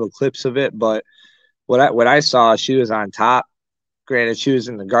saw little clips of it, but what I saw, she was on top. Granted, she was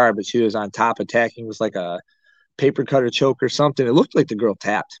in the guard, but she was on top attacking. It was like a paper cutter choke or something. It looked like the girl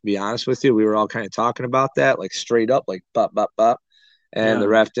tapped, to be honest with you. We were all kind of talking about that, like straight up, like bup, bup, bup. And Yeah. the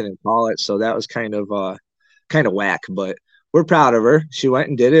ref didn't call it. So that was kind of whack, but we're proud of her. She went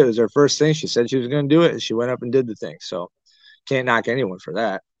and did it. It was her first thing. She said she was going to do it, and she went up and did the thing. So can't knock anyone for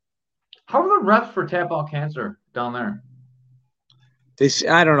that. How are the refs for tap out cancer down there?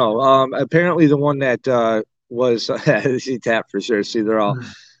 I don't know. Apparently the one that was she tapped for sure. See, they're all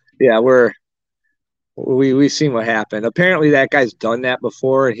yeah. We seen what happened. Apparently that guy's done that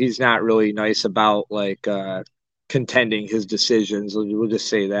before, and he's not really nice about like contending his decisions. We'll just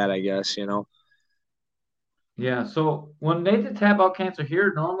say that, I guess. You know. Yeah, so when they did tap out cancer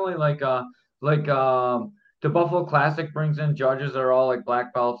here, normally the Buffalo Classic brings in judges that are all like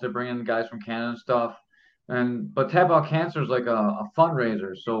black belts. They bring in guys from Canada and stuff. But tap out cancer is like a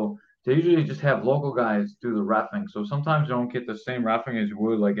fundraiser, so they usually just have local guys do the reffing. So sometimes you don't get the same reffing as you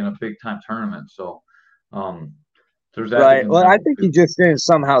would like in a big time tournament. So um there's that to Right. Well, contend I with think he too. just didn't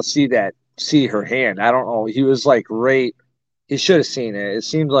somehow see her hand. I don't know. He was like right. He should have seen it. It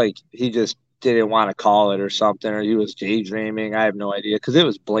seemed like he just didn't want to call it or something, or he was daydreaming. I have no idea because it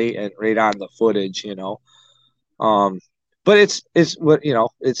was blatant right on the footage, you know. Um, but it's what you know.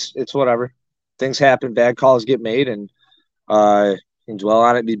 It's whatever. Things happen. Bad calls get made, and you can dwell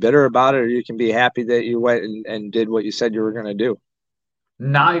on it, be bitter about it, or you can be happy that you went and did what you said you were going to do.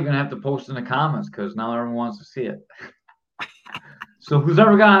 Now you're gonna have to post in the comments because now everyone wants to see it. So who's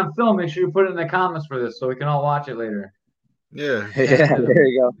ever got on film, make sure you put it in the comments for this so we can all watch it later. Yeah. Yeah, there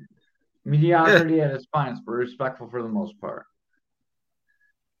you go. Mediocrity at its finest, but respectful for the most part.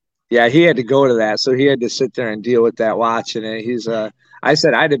 Yeah, he had to go to that, so he had to sit there and deal with that watching it. I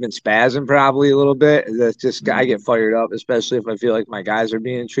said I'd have been spazzing probably a little bit. That's just I get fired up, especially if I feel like my guys are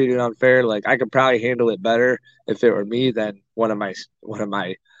being treated unfair. Like I could probably handle it better if it were me than one of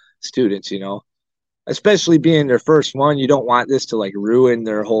my students, you know. Especially being their first one, you don't want this to like ruin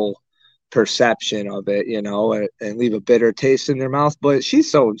their whole perception of it, you know, and leave a bitter taste in their mouth. But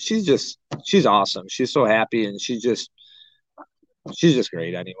she's awesome. She's so happy, and she's just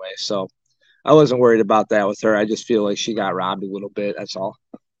great anyway. So I wasn't worried about that with her. I just feel like she got robbed a little bit. That's all.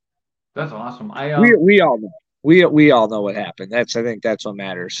 That's awesome. We all know. We all know what happened. I think that's what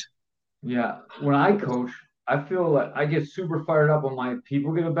matters. Yeah, when I coach, I feel like I get super fired up when my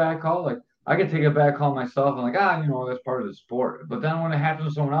people get a bad call. Like I could take a bad call myself and like, that's part of the sport. But then when it happens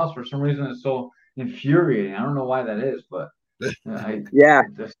to someone else, for some reason, it's so infuriating. I don't know why that is, but Yeah,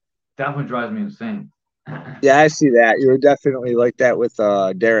 it just definitely drives me insane. yeah, I see that. You were definitely like that with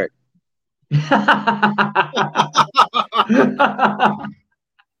Derek.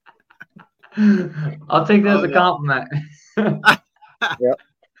 I'll take that as Oh, a no. compliment. Yep.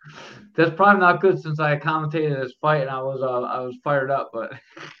 That's probably not good since I commentated this fight and I was fired up, but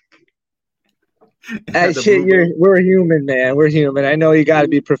Hey, The shit, blue belt. we're human, man. We're human. I know you got to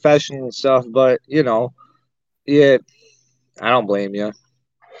be professional and stuff, but you know, yeah, I don't blame you.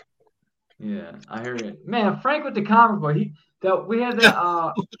 yeah, I hear you. Man, Frank with the comic book. We had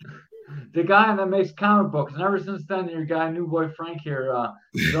the guy that makes comic books, and ever since then, your guy, new boy Frank here,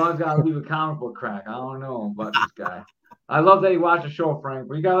 he's always got to leave a comic book crack. I don't know about this guy. I love that you watch the show, Frank,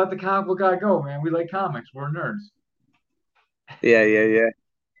 but you gotta let the comic book guy go, man. We like comics. We're nerds. Yeah, yeah, yeah.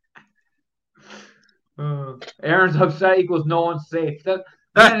 Aaron's upset equals no one's safe. That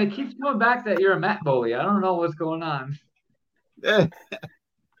man, it keeps coming back that you're a Matt bully. I don't know what's going on.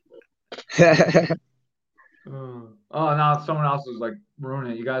 Oh, now someone else is like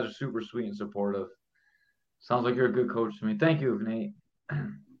ruining it. You guys are super sweet and supportive. Sounds like you're a good coach to me. Thank you, Nate.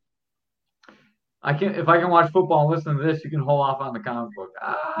 if I can watch football and listen to this, you can hold off on the comic book.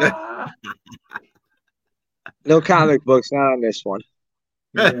 Ah, No comic books, not on this one.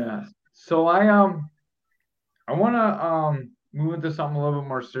 yeah. So I want to move into something a little bit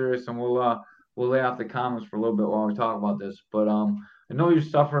more serious, and we'll lay off the comments for a little bit while we talk about this. But I know you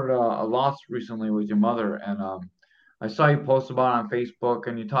suffered a loss recently with your mother, and I saw you post about it on Facebook,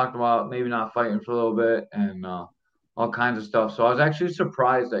 and you talked about maybe not fighting for a little bit and all kinds of stuff. So I was actually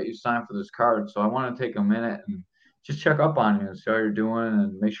surprised that you signed for this card. So I want to take a minute and just check up on you and see how you're doing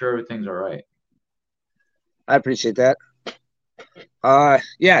and make sure everything's all right. I appreciate that.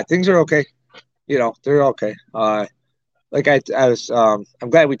 Yeah, things are okay. They're okay. Like I was, I'm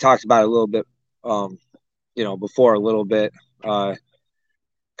glad we talked about it a little bit, before a little bit, because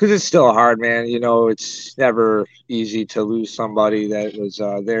it's still hard, man. It's never easy to lose somebody that was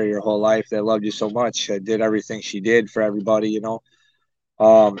there your whole life, that loved you so much, did everything she did for everybody.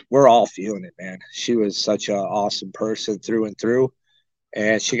 We're all feeling it, man. She was such an awesome person through and through,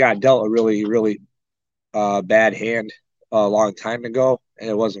 and she got dealt a really, really bad hand a long time ago, and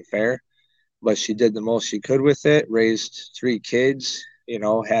it wasn't fair. But she did the most she could with it. Raised 3 kids.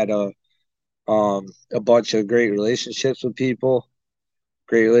 Had a bunch of great relationships with people,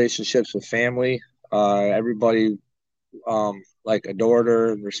 great relationships with family. Everybody like adored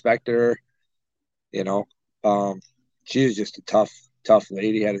her and respected her. You know, um, she was just a tough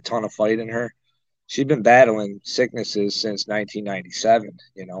lady. Had a ton of fight in her. She'd been battling sicknesses since 1997.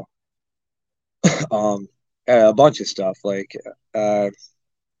 Um, a bunch of stuff like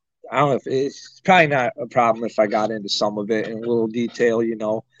I don't know if it's probably not a problem if I got into some of it in a little detail.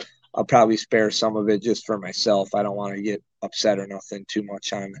 I'll probably spare some of it just for myself. I don't want to get upset or nothing too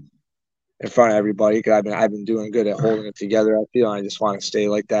much on in front of everybody because I've been doing good at holding it together. I feel I just want to stay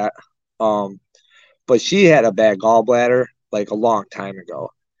like that. Um, but she had a bad gallbladder like a long time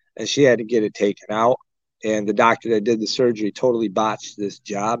ago, and she had to get it taken out. And the doctor that did the surgery totally botched this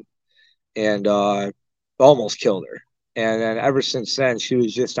job and almost killed her. And then ever since then, she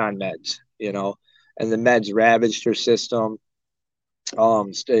was just on meds, and the meds ravaged her system.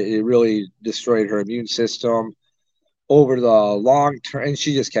 It really destroyed her immune system over the long term. And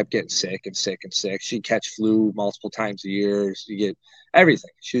she just kept getting sick and sick and sick. She'd catch flu multiple times a year. She get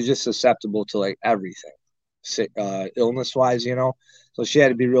everything. She was just susceptible to like everything, sick, illness wise. So she had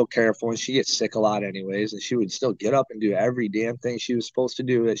to be real careful, and she gets sick a lot anyways. And she would still get up and do every damn thing she was supposed to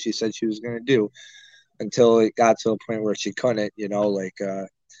do that she said she was going to do until it got to a point where she couldn't,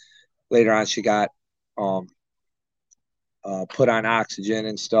 later on she got um, put on oxygen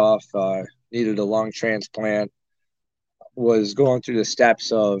and stuff, needed a lung transplant, was going through the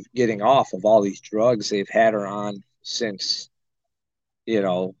steps of getting off of all these drugs they've had her on since,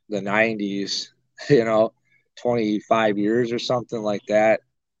 the 90s, 25 years or something like that,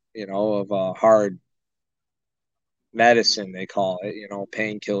 of hard medicine, they call it,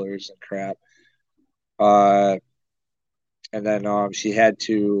 painkillers and crap. And then she had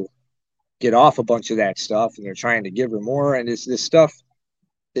to get off a bunch of that stuff, and they're trying to give her more. And it's this stuff.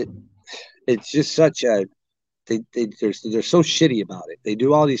 It's just such a they're so shitty about it. They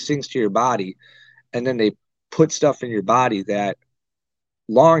do all these things to your body, and then they put stuff in your body that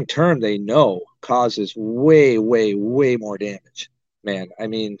long term they know causes way, way, way more damage. Man, I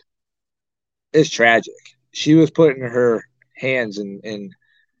mean, it's tragic. She was putting her hands and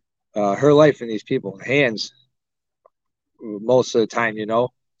her life in these people's hands most of the time,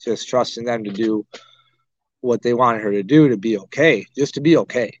 just trusting them to do what they wanted her to do to be okay, just to be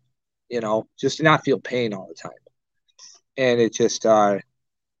okay, just to not feel pain all the time. And it just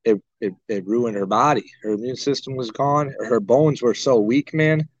it ruined her body. Her immune system was gone. Her bones were so weak,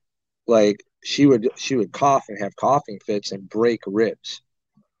 man. Like she would cough and have coughing fits and break ribs,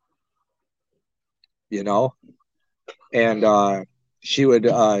 and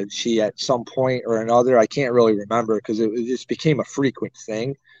she at some point or another, I can't really remember because it just became a frequent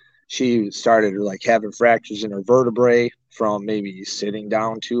thing. She started like having fractures in her vertebrae from maybe sitting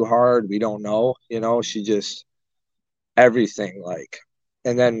down too hard. We don't know, she just everything like,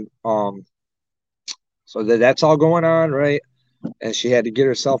 and then so that's all going on, right? And she had to get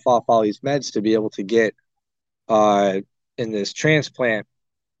herself off all these meds to be able to get in this transplant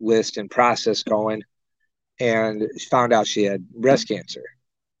list and process going. And she found out she had breast cancer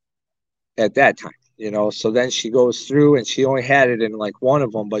at that time, So then she goes through, and she only had it in like one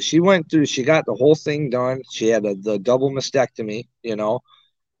of them, but she went through, she got the whole thing done. She had the double mastectomy,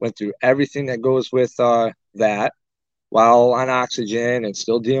 went through everything that goes with that while on oxygen and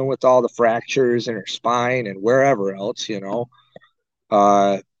still dealing with all the fractures in her spine and wherever else, all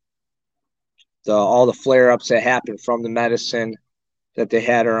the flare ups that happened from the medicine that they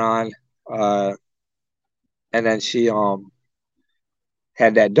had her on. and then she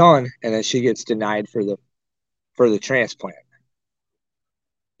had that done, and then she gets denied for the transplant.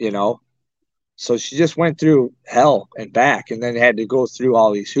 You know, so she just went through hell and back, and then had to go through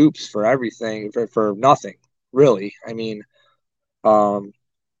all these hoops for everything for nothing, really. I mean, um,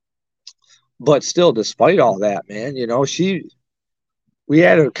 but still, despite all that, man, you know, we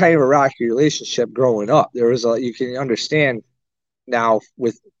had a kind of a rocky relationship growing up. There was you can understand now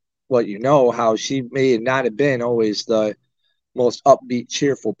with what you know how she may not have been always the most upbeat,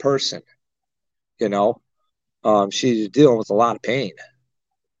 cheerful person. You know, she's dealing with a lot of pain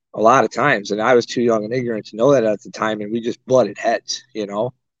a lot of times, and I was too young and ignorant to know that at the time, and we just butted heads. You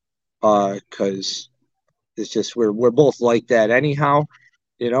know, because it's just we're both like that anyhow.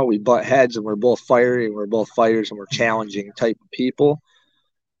 You know, we butt heads, and we're both fiery, and we're both fighters, and we're challenging type of people.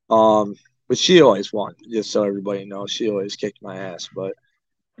 But she always won, just so everybody knows. She always kicked my ass. But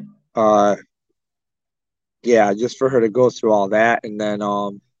yeah, just for her to go through all that, and then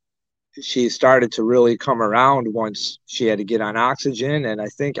she started to really come around once she had to get on oxygen. And I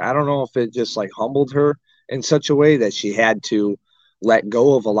don't know if it just like humbled her in such a way that she had to let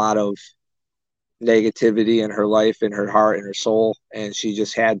go of a lot of negativity in her life, in her heart, in her soul, and she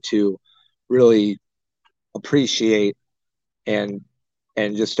just had to really appreciate and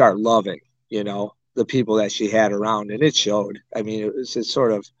just start loving, you know, the people that she had around, and it showed. I mean, it was just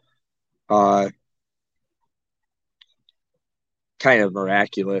sort of kind of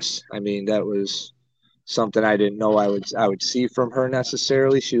miraculous. I mean, that was something I didn't know I would see from her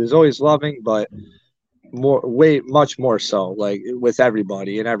necessarily. She was always loving, but much more so, like with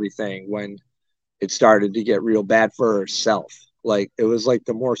everybody and everything. When it started to get real bad for herself, like it was like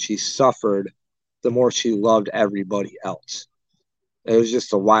the more she suffered, the more she loved everybody else. It was just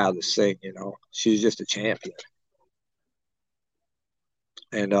the wildest thing, you know. She was just a champion.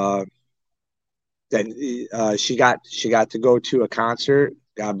 And then she got to go to a concert.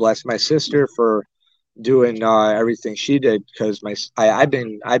 God bless my sister for doing everything she did, because I've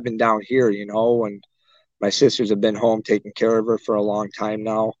been down here, you know, and my sisters have been home taking care of her for a long time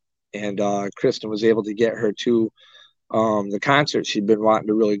now. And Kristen was able to get her to the concert she'd been wanting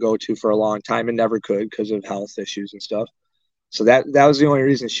to really go to for a long time and never could because of health issues and stuff. So that was the only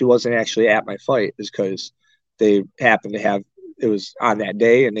reason she wasn't actually at my fight, is because they happened to have, it was on that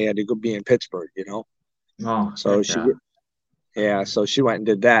day and they had to go be in Pittsburgh, you know. Oh, So so she went and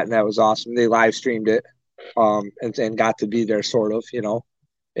did that, and that was awesome. They live streamed it, and got to be there, sort of, you know,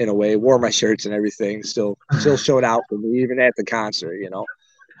 in a way. Wore my shirts and everything. Still showed out for me even at the concert, you know.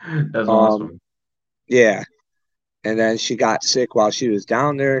 That's awesome. Yeah. And then she got sick while she was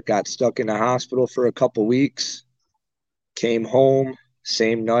down there. Got stuck in the hospital for a couple weeks. Came home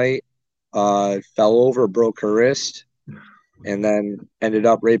same night. Fell over, broke her wrist, and then ended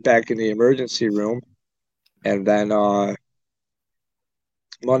up right back in the emergency room. And then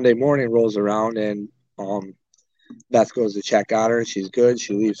Monday morning rolls around, and Beth goes to check on her, and she's good.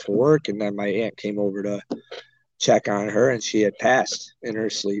 She leaves for work, and then my aunt came over to check on her, and she had passed in her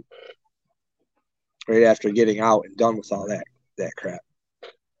sleep right after getting out and done with all that crap.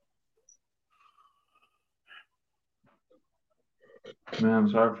 Man, I'm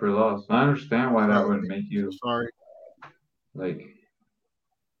sorry for your loss. I understand why that would make you like.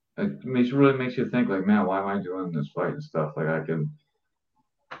 It really makes you think, like, man, why am I doing this fight and stuff? Like,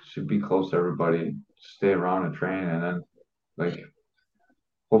 should be close to everybody, stay around and train, and then like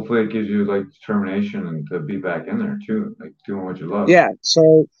hopefully it gives you like determination and to be back in there too, like doing what you love. Yeah.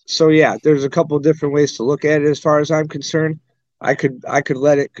 So yeah, there's a couple of different ways to look at it. As far as I'm concerned, I could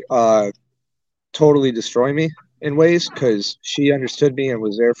let it totally destroy me in ways, because she understood me and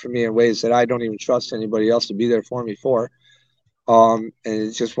was there for me in ways that I don't even trust anybody else to be there for me for. And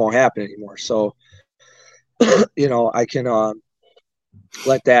it just won't happen anymore. So, you know, I can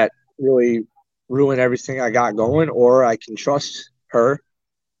let that really ruin everything I got going, or I can trust her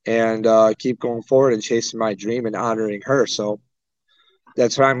and keep going forward and chasing my dream and honoring her. So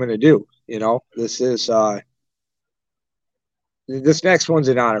that's what I'm going to do. You know, this next one's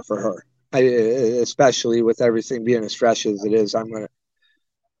an honor for her. Especially with everything being as fresh as it is, I'm gonna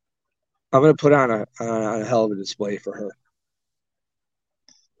put on a hell of a display for her.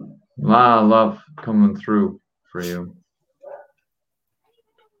 A lot of love coming through for you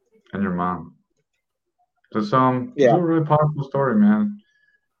and your mom. It's it's a really powerful story, man.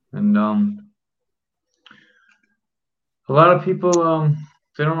 And a lot of people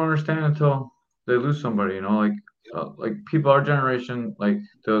they don't understand until they lose somebody. You know, like people our generation, like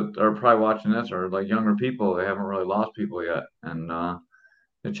are probably watching this, or like younger people, they haven't really lost people yet, and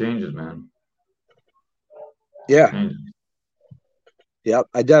it changes, man. Yeah. Yep.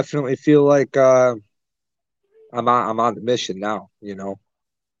 I definitely feel like I'm on the mission now. You know,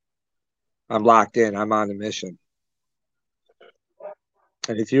 I'm locked in. I'm on the mission.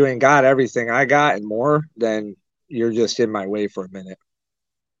 And if you ain't got everything I got and more, then you're just in my way for a minute.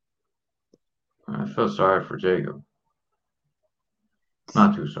 I feel sorry for Jacob.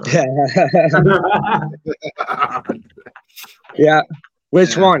 Not too sorry. Yeah.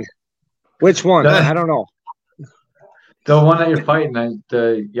 Which Yeah. one? Which one? The- I don't know. The one that you're fighting,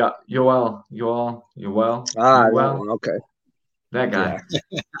 Yoel. Ah, that one. Okay. That guy.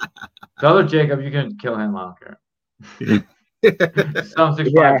 Yeah. The other Jacob, you can kill him. I don't care. Some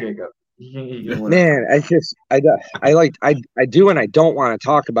 6'5" Yeah. Jacob. He can win. Man, I do and I don't want to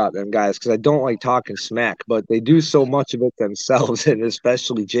talk about them guys because I don't like talking smack, but they do so much of it themselves, and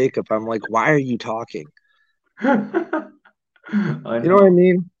especially Jacob. I'm like, why are you talking? I You know what I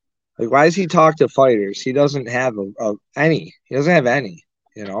mean? Like, why does he talk to fighters? He doesn't have any. He doesn't have any.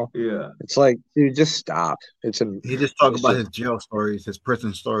 You know? Yeah. It's like, dude, just stop. He just talk about his jail stories, his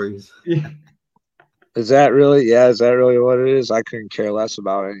prison stories. Is that really? Yeah, is that really what it is? I couldn't care less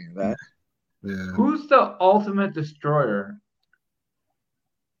about any of that. Yeah. Who's the ultimate destroyer?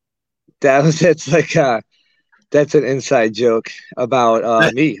 That's like that's an inside joke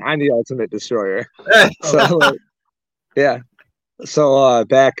about me. I'm the ultimate destroyer. So like, yeah. So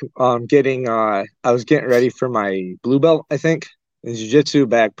back getting I was getting ready for my blue belt, I think, in jiu-jitsu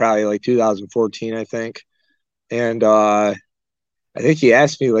back probably like 2014, I think. And I think he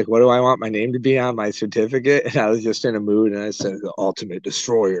asked me like, what do I want my name to be on my certificate? And I was just in a mood and I said the ultimate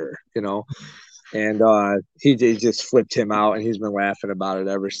destroyer, you know. And he just flipped him out and he's been laughing about it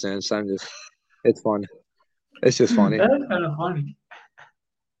ever since. It's fun. It's just funny. That's kind of funny.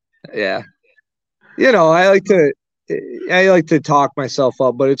 Yeah. You know, I like to talk myself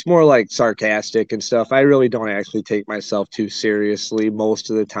up, but it's more like sarcastic and stuff. I really don't actually take myself too seriously most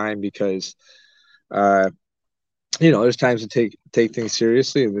of the time because you know, there's times to take things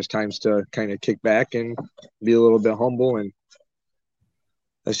seriously and there's times to kind of kick back and be a little bit humble, and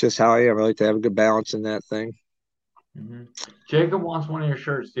that's just how I am. I like to have a good balance in that thing. Mm-hmm. Jacob wants one of your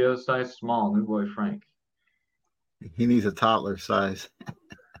shirts. The other size small. New boy Frank. He needs a toddler size.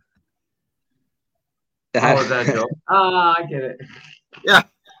 Oh, is that a joke? I get it. Yeah.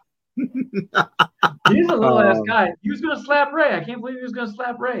 He's a little ass guy. He was gonna slap Ray. I can't believe he was gonna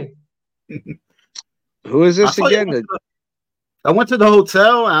slap Ray. Who is this again? I went to the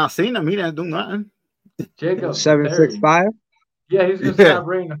hotel and I seen him. He didn't do nothing. Jacob 765. Yeah, he was gonna slap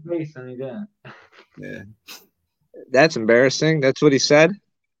Ray in the face and he didn't. Yeah. That's embarrassing. That's what he said.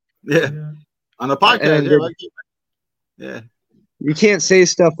 Yeah. On the podcast. Yeah. You can't say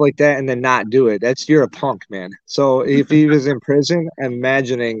stuff like that and then not do it. You're a punk, man. So if he was in prison, I'm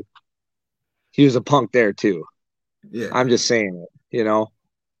imagining he was a punk there too. Yeah. I'm just saying it, you know.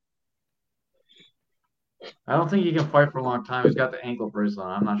 I don't think he can fight for a long time. He's got the ankle bracelet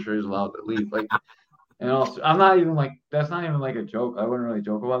on. I'm not sure he's allowed to leave. Like, and also, I'm not even like that's not even like a joke. I wouldn't really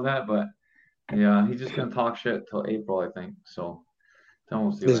joke about that, but yeah, he's just gonna talk shit till April, I think. So then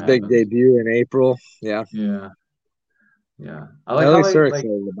we'll see. His big debut in April. Yeah. Yeah. Yeah. I like at how least they're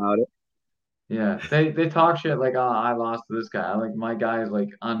excited about it. Yeah, they talk shit like, oh, I lost to this guy. I like my guy is like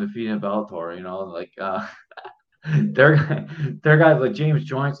undefeated Bellator, you know, like their guys like James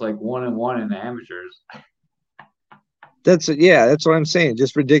Joint's like 1-1 in the amateurs. That's what I'm saying.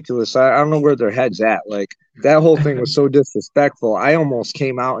 Just ridiculous. I don't know where their head's at. Like that whole thing was so disrespectful. I almost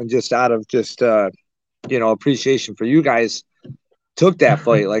came out and just out of just you know, appreciation for you guys took that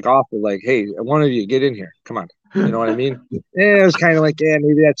fight like off of like, hey, one of you get in here. Come on. You know what I mean? It was kind of like, yeah,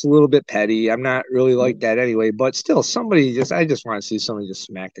 maybe that's a little bit petty. I'm not really like that anyway, but still, I just want to see somebody just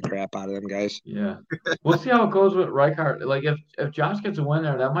smack the crap out of them guys. Yeah, we'll see how it goes with Reichardt. Like, if Josh gets a win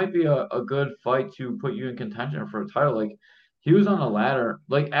there, that might be a good fight to put you in contention for a title. Like, he was on the ladder.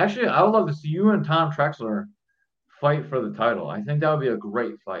 Like, actually, I would love to see you and Tom Trexler fight for the title. I think that would be a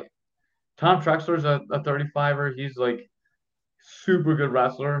great fight. Tom Trexler's a 35er. He's like super good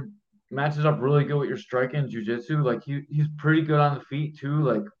wrestler. Matches up really good with your striking jiu-jitsu. Like he's pretty good on the feet too.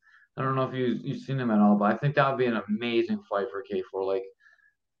 Like I don't know if you've seen him at all, but I think that would be an amazing fight for K4. Like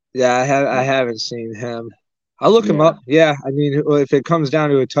yeah, I haven't seen him. I'll look him up. Yeah, I mean, if it comes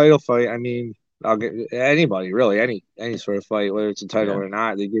down to a title fight, I mean, I'll get anybody really any sort of fight, whether it's a title or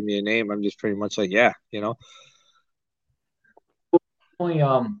not. They give me a name, I'm just pretty much like, yeah, you know.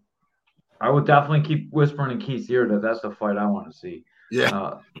 I would definitely keep whispering in Keith's ear that that's the fight I want to see.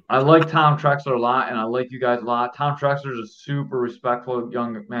 Yeah. I like Tom Trexler a lot, and I like you guys a lot. Tom Trexler is a super respectful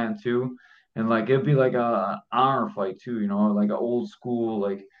young man too, and like it'd be like an honor fight too, you know, like an old school,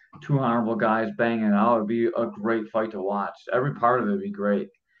 like two honorable guys banging it out. It'd be a great fight to watch. Every part of it would be great.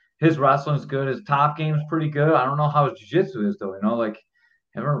 his wrestling's good. His top game's pretty good. I don't know how his jiu-jitsu is though. Like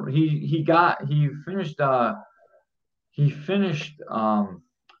he finished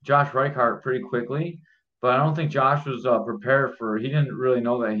Josh Reichart pretty quickly, but I don't think Josh was prepared for. He didn't really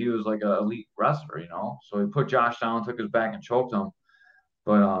know that he was like an elite wrestler. So he put Josh down, took his back, and choked him.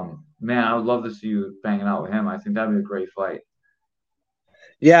 But man, I would love to see you banging out with him. I think that'd be a great fight.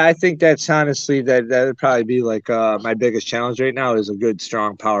 Yeah, I think that's honestly that would probably be like my biggest challenge right now is a good,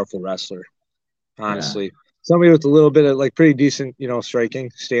 strong, powerful wrestler. Honestly, somebody with a little bit of like pretty decent,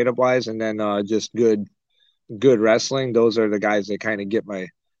 striking, stand up wise, and then just good wrestling. Those are the guys that kind of get my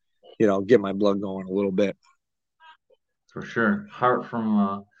blood going a little bit. For sure. Heart from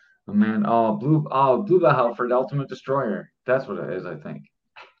a man. Blue belt for the Ultimate Destroyer. That's what it is, I think.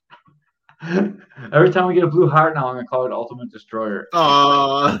 Every time we get a blue heart now, I'm gonna call it Ultimate Destroyer.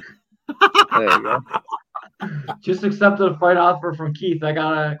 There you go. Just accepted a fight offer from Keith. I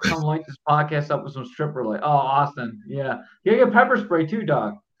gotta come light this podcast up with some stripper light. Oh, Austin, yeah, you get pepper spray too,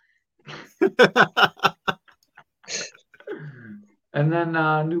 dog. And then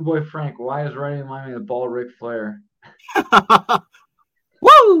new boy Frank. Why is Riding remind me of the ball Ric Flair?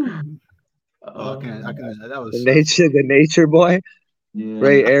 Woo! That was the nature boy. Yeah.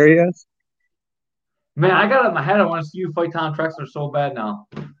 Gray areas. Man, I got it in my head. I want to see you fight Tom Trexler so bad now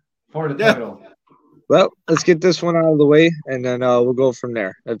for the title. Well, let's get this one out of the way, and then we'll go from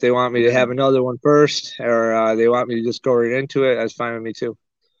there. If they want me to have another one first, or they want me to just go right into it, that's fine with me too.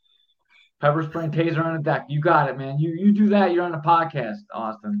 Pepper spray and taser on the deck. You got it, man. You do that, you're on the podcast,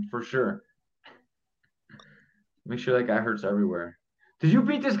 Austin, for sure. Make sure that guy hurts everywhere. Did you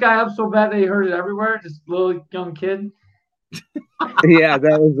beat this guy up so bad that he hurt it everywhere? This little young kid? Yeah,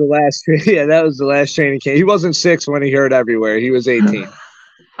 that was the last. Yeah, that was the last training camp. He wasn't 6 when he hurt everywhere. He was 18.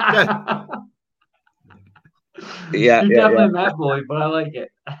 Yeah, you're definitely a mat bully, but I like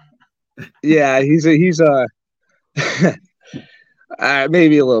it. Yeah, he's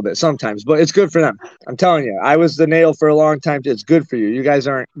maybe a little bit sometimes, but it's good for them. I'm telling you, I was the nail for a long time. It's good for you. You guys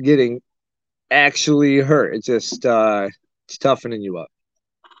aren't getting actually hurt. It's just it's toughening you up.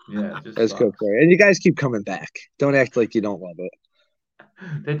 Yeah, that's good for you. And you guys keep coming back. Don't act like you don't love it.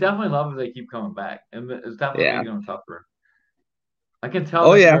 They definitely love it. They keep coming back, and it's definitely making them tougher. I can tell.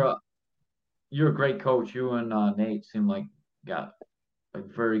 Oh yeah, you're a great coach. You and Nate seem like got like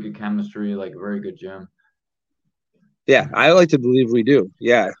very good chemistry, like very good gym. Yeah, I like to believe we do.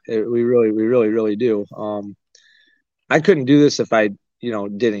 Yeah, we really do. I couldn't do this if I,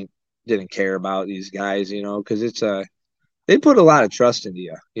 didn't care about these guys, because it's they put a lot of trust into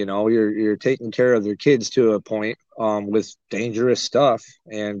you. You're taking care of their kids to a point, with dangerous stuff,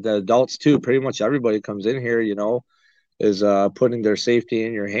 and the adults too. Pretty much everybody comes in here, is putting their safety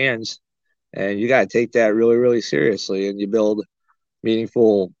in your hands, and you got to take that really, really seriously. And you build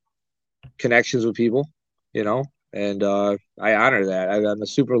meaningful connections with people, And I honor that. I'm a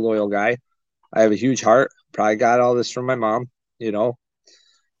super loyal guy. I have a huge heart. Probably got all this from my mom, and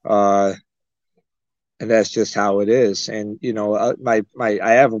that's just how it is. And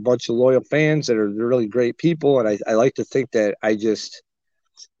I have a bunch of loyal fans that are really great people, and I like to think that I just,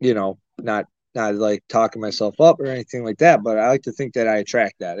 not like talking myself up or anything like that, but I like to think that I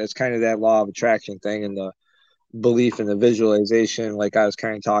attract that. It's kind of that law of attraction thing, and the belief in the visualization, like I was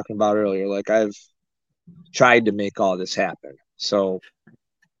kind of talking about earlier. Like I've tried to make all this happen, so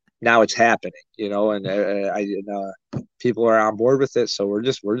now it's happening, and people are on board with it, so we're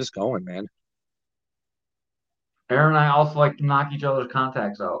just going, man. Aaron and I also like to knock each other's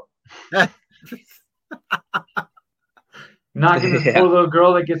contacts out. Knocking this poor little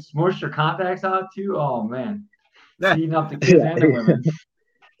girl that gets smushed her contacts out too. Oh man, beating up the kids and the women.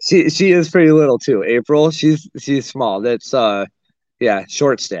 She is pretty little too. April, she's small. That's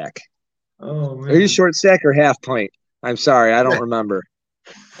short stack. Oh man. Are you short stack or half pint? I'm sorry, I don't remember.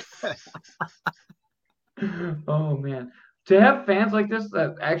 Oh man, to have fans like this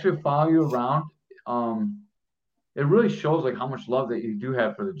that actually follow you around, it really shows like how much love that you do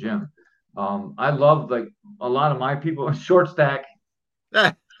have for the gym. I love like a lot of my people. Short stack.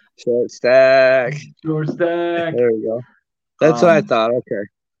 Short stack. Short stack. There we go. That's what I thought. Okay.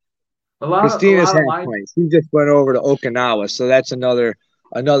 Christina's half pint. She just went over to Okinawa, so that's another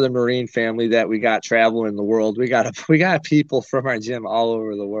Marine family that we got traveling the world. We got people from our gym all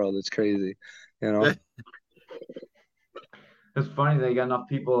over the world. It's crazy, It's funny that you got enough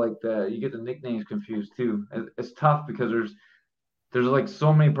people like that. You get the nicknames confused too. It's tough because there's like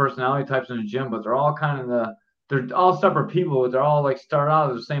so many personality types in the gym, but they're all they're all separate people, but they're all like start out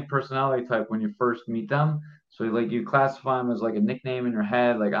as the same personality type when you first meet them. So like you classify them as like a nickname in your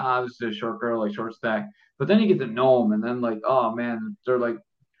head, like this is a short girl, like short stack. But then you get to know them, and then like, oh man,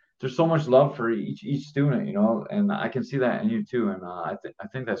 there's so much love for each student, you know, and I can see that in you too, and I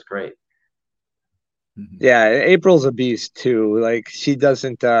think that's great. Yeah, April's a beast too. Like she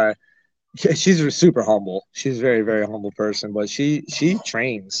doesn't she's super humble. She's a very, very humble person, but she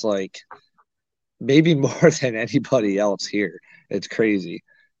trains like maybe more than anybody else here. It's crazy,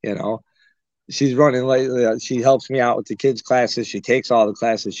 you know. She's running like she helps me out with the kids' classes. She takes all the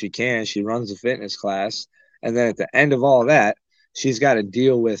classes she can. She runs the fitness class, and then at the end of all that, she's got to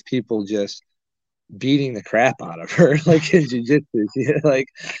deal with people just beating the crap out of her, like in jiu-jitsu. Like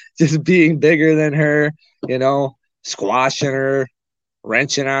just being bigger than her, you know, squashing her,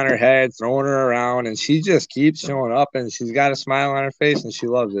 wrenching on her head, throwing her around, and she just keeps showing up, and she's got a smile on her face, and she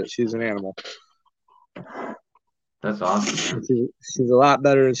loves it. She's an animal. That's awesome, man. She's a lot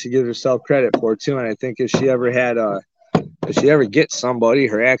better than she gives herself credit for too. And I think if she ever gets somebody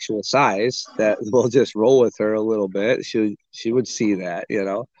her actual size that will just roll with her a little bit, she would see that, you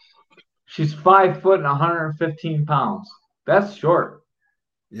know. She's 5 foot and 115 pounds. That's short.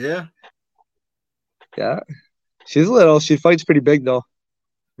 Yeah. Yeah. She's little. She fights pretty big though.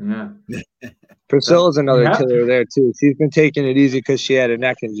 Yeah. Priscilla's another killer there too. She's been taking it easy because she had a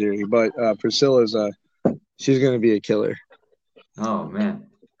neck injury, but Priscilla's she's gonna be a killer. Oh man,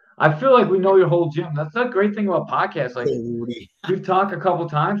 I feel like we know your whole gym. That's the great thing about podcasts. Like we've talked a couple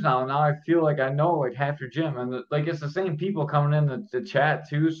times now, and now I feel like I know like half your gym, and like it's the same people coming in the chat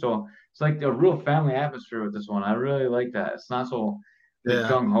too. So it's like a real family atmosphere with this one. I really like that. It's not so like,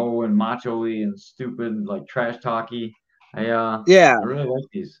 gung ho and macho-y and stupid like trash talky. I really like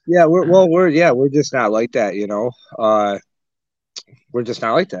these. Yeah, we're just not like that, you know. We're just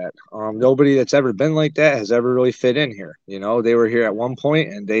not like that. Nobody that's ever been like that has ever really fit in here. You know, they were here at one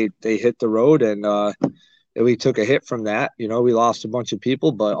point and they hit the road, and we took a hit from that. You know, we lost a bunch of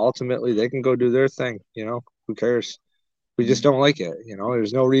people, but ultimately they can go do their thing. You know, who cares? We just don't like it. You know,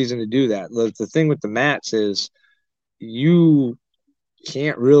 there's no reason to do that. The thing with the mats is you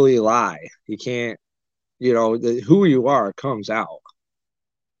can't really lie. You can't, you know, who you are comes out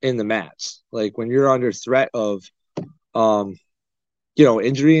in the mats. Like when you're under threat of, you know,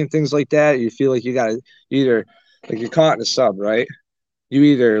 injury and things like that, you feel like you got to either, like you're caught in a sub, right? You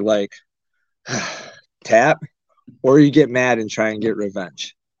either like tap or you get mad and try and get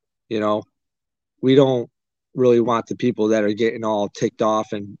revenge. You know, we don't really want the people that are getting all ticked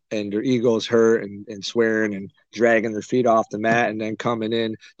off and their egos hurt and swearing and dragging their feet off the mat and then coming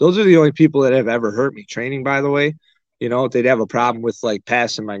in. Those are the only people that have ever hurt me training, by the way. You know, they'd have a problem with like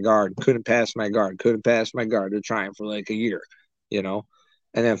passing my guard, couldn't pass my guard. They're trying for like a year, you know,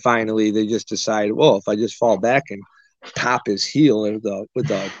 and then finally they just decide, well, if I just fall back and pop his heel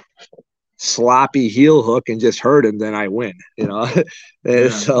with a sloppy heel hook and just hurt him, then I win, you know.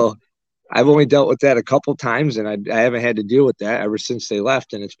 So I've only dealt with that a couple times, and I haven't had to deal with that ever since they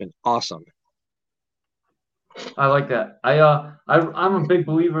left, and it's been awesome. I like that. I'm a big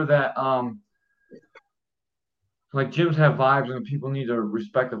believer that like gyms have vibes and people need to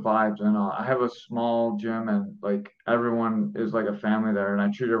respect the vibes. And I have a small gym and like everyone is like a family there, and I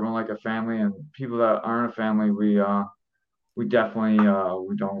treat everyone like a family. And people that aren't a family, we definitely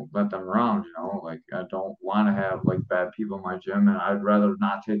we don't let them around. You know, like I don't want to have like bad people in my gym, and I'd rather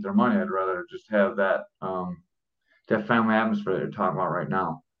not take their money. I'd rather just have that that family atmosphere that you're talking about right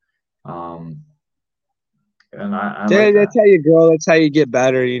now. And that's how you grow. That's how you get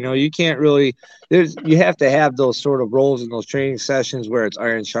better. You know, you can't really. You have to have those sort of roles in those training sessions where it's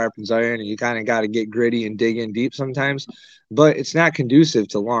iron sharpens iron, and you kind of got to get gritty and dig in deep sometimes. But it's not conducive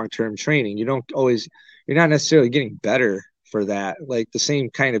to long-term training. You're not necessarily getting better for that. Like the same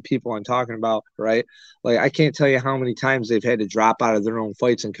kind of people I'm talking about, right? Like I can't tell you how many times they've had to drop out of their own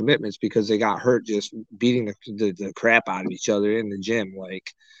fights and commitments because they got hurt just beating the crap out of each other in the gym. Like.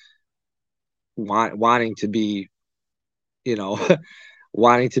 Wanting to be, you know,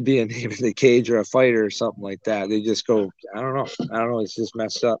 wanting to be a name in the cage or a fighter or something like that. They just go, I don't know. It's just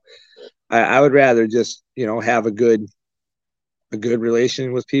messed up. I would rather just, you know, have a good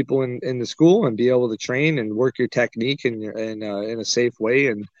relation with people in the school and be able to train and work your technique in a safe way.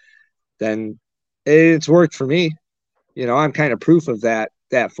 And then it's worked for me. You know, I'm kind of proof of that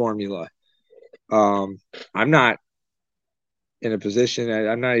formula. I'm not in a position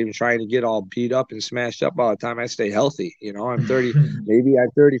I'm not even trying to get all beat up and smashed up all the time. I stay healthy. You know, I'm 30, maybe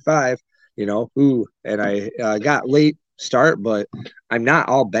I'm 35, you know, and I got late start, but I'm not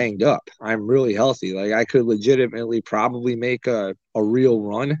all banged up. I'm really healthy. Like I could legitimately probably make a real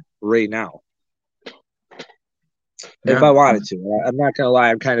run right now. If I wanted to. I'm not going to lie.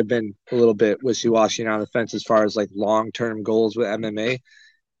 I've kind of been a little bit wishy-washy on the fence as far as like long-term goals with MMA.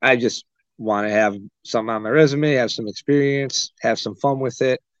 I just want to have something on my resume, have some experience, have some fun with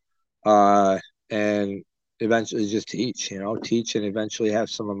it. and eventually just teach and eventually have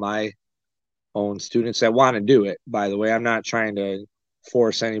some of my own students that want to do it. By the way, I'm not trying to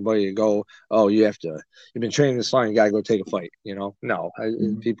force anybody to go, oh, you've been training this long, you got to go take a fight. No,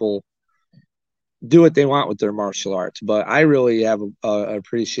 people do what they want with their martial arts, but I really have a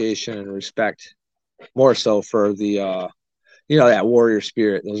appreciation and respect more so for the that warrior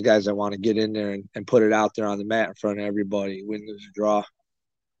spirit, those guys that want to get in there and put it out there on the mat in front of everybody, win, lose, or draw.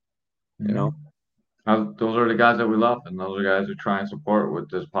 Those are the guys that we love, and those are guys who try and support with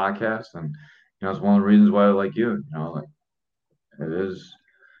this podcast. And it's one of the reasons why I like you. Like it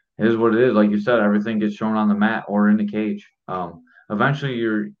is what it is. Like you said, everything gets shown on the mat or in the cage.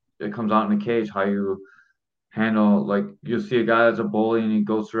 Eventually, it comes out in the cage how you handle. Like you'll see a guy that's a bully and he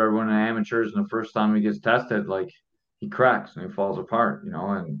goes through everyone in amateurs, and the first time he gets tested, like he cracks and he falls apart.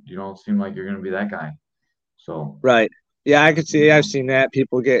 And you don't seem like you're going to be that guy. So right, yeah, I could see. I've seen that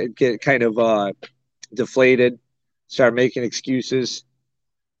people get kind of deflated, start making excuses,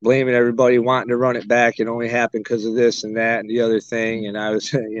 blaming everybody, wanting to run it back. It only happened because of this and that and the other thing. And I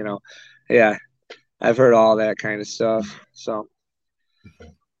was, yeah, I've heard all that kind of stuff. So,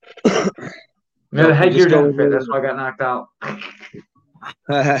 yeah, the headgear didn't fit. That's why I got knocked out.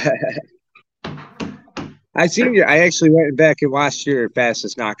 I seen you. I actually went back and watched your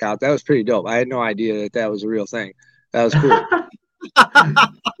fastest knockout. That was pretty dope. I had no idea that was a real thing. That was cool.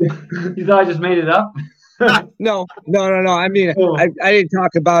 You thought I just made it up? No. I mean, I didn't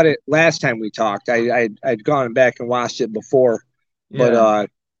talk about it last time we talked. I'd gone back and watched it before, but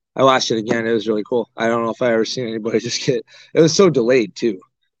I watched it again. It was really cool. I don't know if I ever seen anybody just get. It was so delayed too.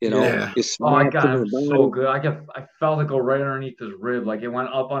 Yeah. Oh my God, it was so good. I felt it go right underneath his rib. Like it went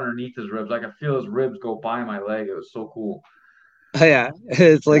up underneath his ribs. Like I feel his ribs go by my leg. It was so cool. Yeah,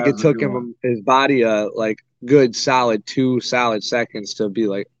 it's like it took his body like good solid 2 solid seconds to be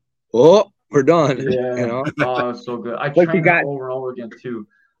like, oh, we're done. Yeah. Oh, it was so good. I trained it over and over again too.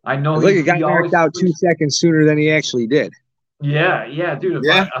 I know he got knocked out 2 seconds sooner than he actually did. Yeah, dude.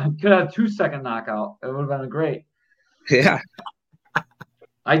 If I could have 2-second knockout, it would have been great. Yeah.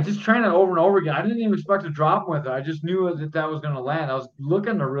 I just trained it over and over again. I didn't even expect to drop him with it. I just knew that was going to land. I was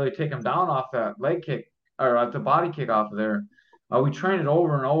looking to really take him down off that leg kick or the body kick off of there. We trained it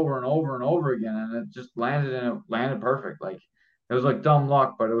over and over and over and over again, and it just landed, and it landed perfect. Like it was like dumb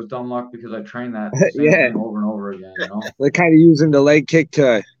luck, but it was dumb luck because I trained that same thing over and over again. Like kind of using the leg kick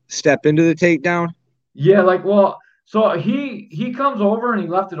to step into the takedown. Yeah, so he comes over and he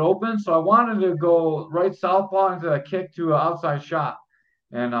left it open. So I wanted to go right southpaw into a kick to an outside shot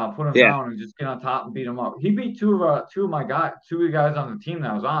and put him down and just get on top and beat him up. He beat two of the guys on the team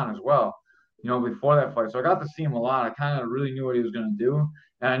that I was on as well, before that fight. So I got to see him a lot. I kind of really knew what he was going to do.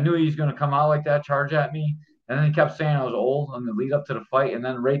 And I knew he was going to come out like that, charge at me. And then he kept saying I was old on the lead up to the fight. And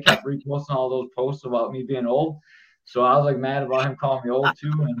then Ray kept reposting all those posts about me being old. So I was like mad about him calling me old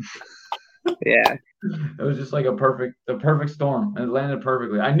too. And yeah. It was just like the perfect storm. And it landed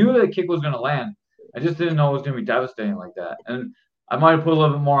perfectly. I knew that the kick was going to land. I just didn't know it was going to be devastating like that. And I might have put a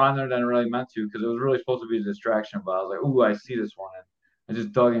little bit more on there than I really meant to because it was really supposed to be a distraction. But I was like, ooh, I see this one. And I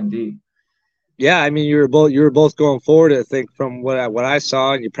just dug in deep. Yeah, I mean, you were both going forward. I think from what I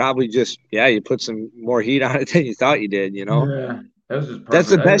saw, and you probably just you put some more heat on it than you thought you did. Yeah, that was just perfect. That's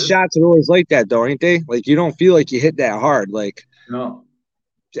the best shots are always like that, though, ain't they? Like you don't feel like you hit that hard. Like no.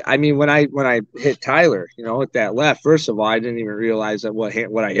 I mean, when I hit Tyler, with that left, first of all, I didn't even realize that what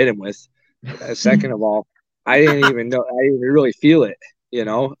I hit him with. Second of all, I didn't even know. I didn't even really feel it.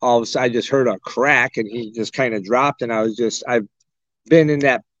 All of a sudden, I just heard a crack, and he just kind of dropped, and I've been in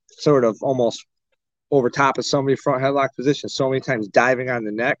that sort of almost over top of somebody front headlock position so many times, diving on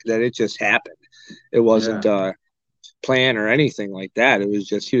the neck that it just happened. It wasn't planned or anything like that. It was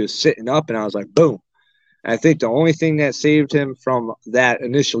just he was sitting up, and I was like, boom. I think the only thing that saved him from that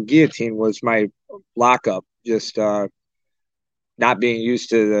initial guillotine was my lockup, just not being used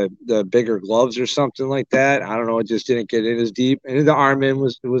to the bigger gloves or something like that. I don't know. It just didn't get in as deep. And the arm in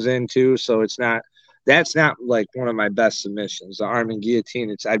was in too. So that's not like one of my best submissions. The arm in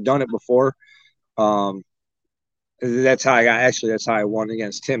guillotine. I've done it before. That's how I won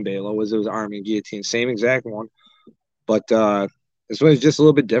against Tim Balo. It was arm in guillotine, same exact one. But this one is just a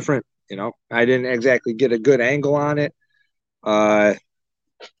little bit different. I didn't exactly get a good angle on it.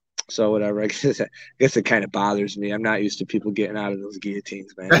 So whatever. I guess it kind of bothers me. I'm not used to people getting out of those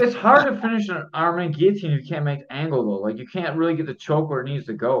guillotines, man. It's hard to finish an arm in guillotine if you can't make the angle though. Like you can't really get the choke where it needs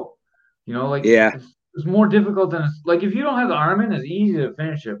to go. It's more difficult than like if you don't have the arm in, it's easy to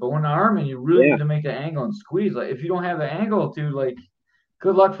finish it. But when the arm in, you really need to make the angle and squeeze. Like if you don't have the angle, dude, like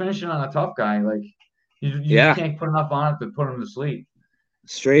good luck finishing on a tough guy. Like you just can't put enough on it to put him to sleep.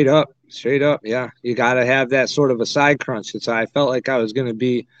 Straight up. Yeah. You got to have that sort of a side crunch. So I felt like I was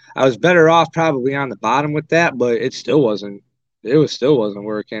better off probably on the bottom with that, but it still wasn't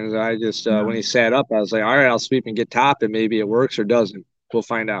working. I just, when he sat up, I was like, all right, I'll sweep and get top and maybe it works or doesn't. We'll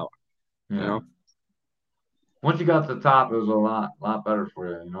find out, you know? Once you got to the top, it was a lot better for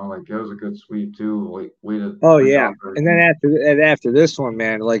you. You know, like it was a good sweep too. Way to Oh push yeah. off And then everything. after this one,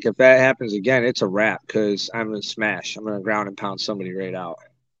 man, like if that happens again, it's a wrap because I'm going to smash. I'm going to ground and pound somebody right out.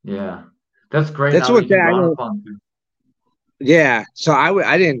 Yeah, that's great. That's Now that what you can I ground know. and pound too. Yeah. So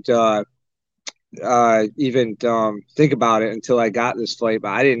I didn't, even think about it until I got this fight, but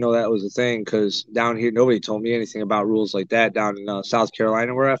I didn't know that was a thing because down here nobody told me anything about rules like that. Down in South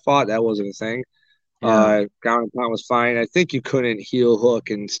Carolina where I fought, that wasn't a thing. Yeah, Ground and pound was fine. I think you couldn't heel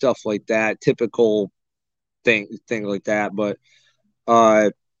hook and stuff like that, typical thing like that. But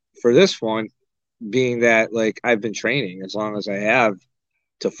for this one, being that like I've been training as long as I have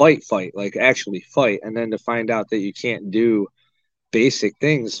to fight, like actually fight, and then to find out that you can't do basic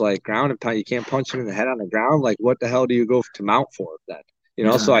things like ground and pound. You can't punch him in the head on the ground. Like, what the hell do you go to mount for then? You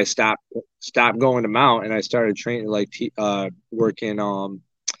know, so yeah. I stopped going to mount and I started training working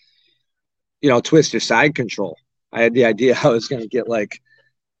twist your side control. I had the idea I was going to get like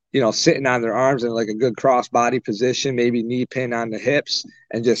sitting on their arms in like a good cross body position, maybe knee pin on the hips,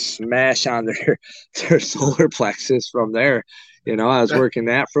 and just smash on their solar plexus from there. I was working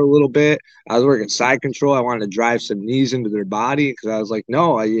that for a little bit. I was working side control. I wanted to drive some knees into their body because I was like,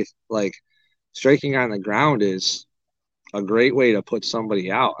 no, I like striking on the ground is a great way to put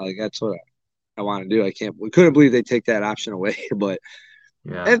somebody out. Like that's what I want to do. We couldn't believe they take that option away, but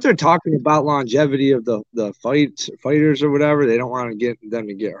Yeah. if they're talking about longevity of the fighters or whatever, they don't want to get them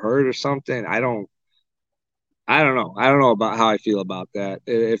to get hurt or something. I don't know. I don't know about how I feel about that.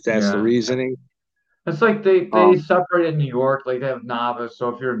 If that's the Yeah. reasoning. It's like they Um, separate in New York, like they have novice. So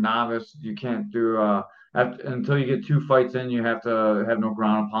if you're a novice, you can't do until you get two fights in, you have to have no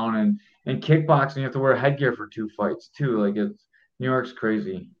ground and pound. And kickboxing, you have to wear headgear for two fights too. Like it's New York's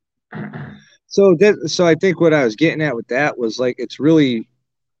crazy. so I think what I was getting at with that was like it's really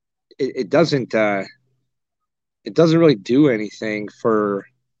it doesn't really do anything for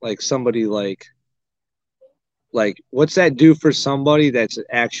like somebody like what's that do for somebody that's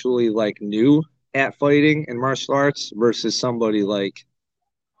actually like new at fighting and martial arts versus somebody like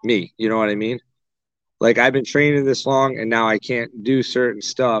me. You know what I mean? Like I've been training this long and now I can't do certain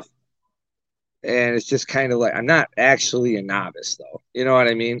stuff. And it's just kind of like I'm not actually a novice though. You know what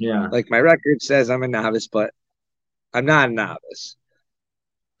I mean? Yeah. Like my record says I'm a novice, but I'm not a novice.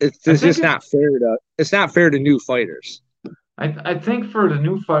 I It's think just not fair to new fighters. I think for the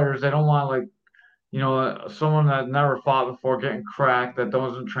new fighters, they don't want like someone that never fought before getting cracked, that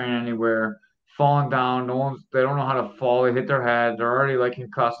doesn't train anywhere, falling down. They don't know how to fall. They hit their head. They're already like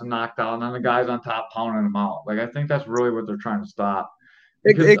concussed and knocked out, and then the guy's on top pounding them out. Like I think that's really what they're trying to stop.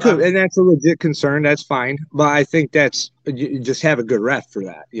 Because It could, and that's a legit concern. That's fine, but I think you just have a good ref for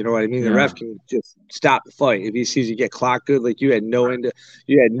that. You know what I mean? The yeah, ref can just stop the fight if he sees you get clocked good. Like you had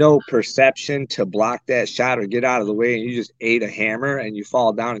no perception to block that shot or get out of the way, and you just ate a hammer and you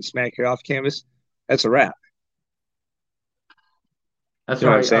fall down and smack your off canvas. That's a wrap. that's You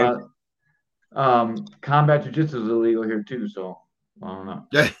know what I'm right. saying? Combat jiu-jitsu is illegal here too, so I don't know.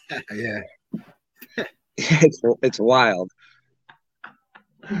 Yeah. It's wild.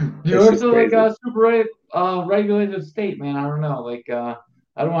 New It's York's just like crazy. a super regulated state, man. I don't know. Like I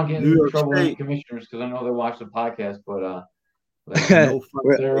don't want to get New in York trouble with any State, commissioners because I know they watch the podcast, but like no fun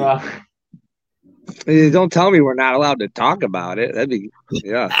they're state. Don't tell me we're not allowed to talk about it. That's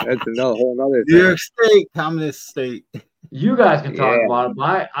another whole another New thing. York State, communist state. you guys can talk Yeah. about it,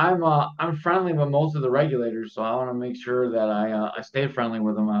 but I'm friendly with most of the regulators, so I want to make sure that I stay friendly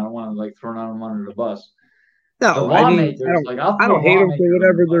with them. I don't want to like throw them under the bus. The No, I mean, lawmakers, like I'll I throw don't hate them for lawmakers under the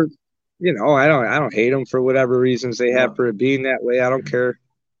whatever bus. they're, I don't hate them for whatever reasons they have Yeah. for it being that way. I don't care.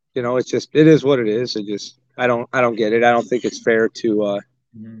 It is what it is. I don't get it. I don't think it's fair to,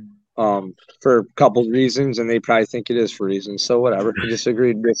 Mhm. for a couple reasons, and they probably think it is for reasons. So whatever.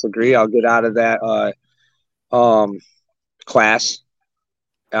 Disagree. I'll get out of that, class.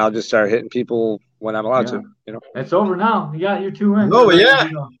 I'll just start hitting people when I'm allowed Yeah. to, It's over now. You got your 2 wins. Oh Now you yeah,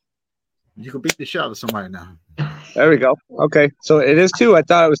 can go. you can beat the shit out of somebody now. There we go. Okay. So it is two. I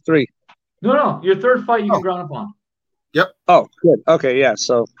thought it was three. No. Your third fight you can Oh, ground upon. yep. Oh, good. Okay. Yeah.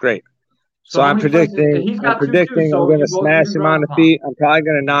 So great. So So how many fights? He's I'm got two too. predicting I'm So gonna you smash can him ground on the upon. feet. I'm probably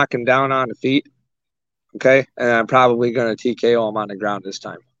gonna knock him down on the feet. Okay, and I'm probably gonna TKO him on the ground this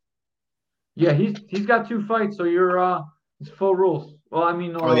time. Yeah, he's got two fights. So you're it's full rules. Well, I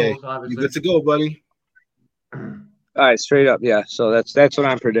mean no Oh yeah, rules, you obviously. good to go, buddy. All right, straight up, yeah. So that's what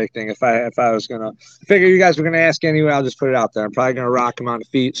I'm predicting. If I was gonna figure you guys were gonna ask anyway, I'll just put it out there. I'm probably gonna rock him on the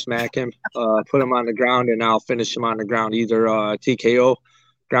feet, smack him, put him on the ground, and I'll finish him on the ground, either TKO,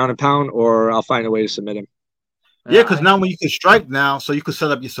 ground and pound, or I'll find a way to submit him. Yeah, because now when you can strike now, so you can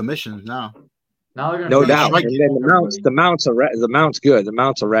set up your submissions now. Now they're gonna No try to doubt. strike And then the mount's good. The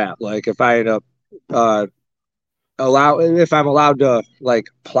mount's a wrap. Like if I end up if I'm allowed to like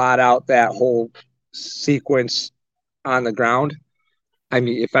plot out that whole sequence on the ground, I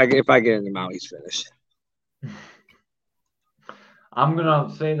mean if I get in the mount, he's finished. I'm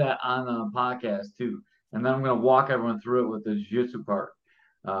gonna say that on a podcast too, and then I'm gonna walk everyone through it with the jiu-jitsu part.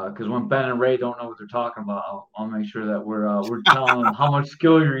 Because when Ben and Ray don't know what they're talking about, I'll make sure that we're telling them how much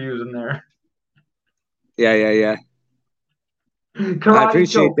skill you're using there. Yeah. Karate I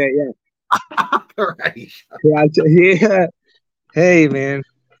appreciate choke. that. Right. Yeah. Hey man,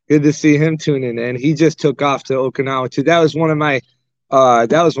 good to see him tuning in. He just took off to Okinawa too. That was one of my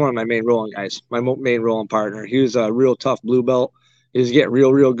main rolling guys. My main rolling partner. He was a real tough blue belt. He was getting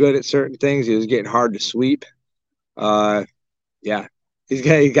real good at certain things. He was getting hard to sweep. Yeah.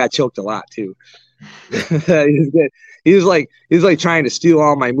 He got choked a lot too. He was like trying to steal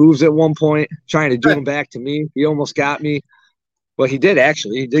all my moves at one point, trying to do them back to me. He almost got me. Well, he did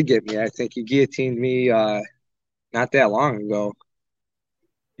actually. He did get me. I think he guillotined me not that long ago.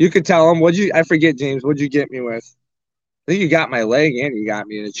 You could tell him, I forget, James, what'd you get me with? I think you got my leg and you got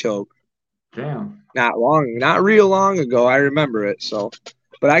me in a choke. Damn. Not real long ago. I remember it. So,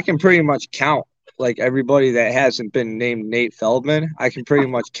 but I can pretty much count like everybody that hasn't been named Nate Feldman. I can pretty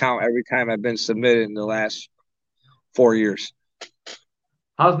much count every time I've been submitted in the last 4 years.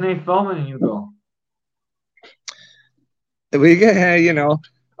 How's Nate Feldman and you go? We get,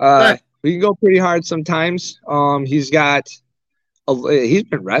 we can go pretty hard sometimes. He's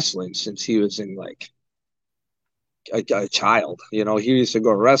been wrestling since he was in like a child. He used to go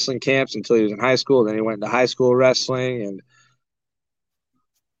to wrestling camps until he was in high school. Then he went into high school wrestling and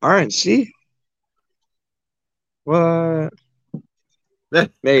RNC. What?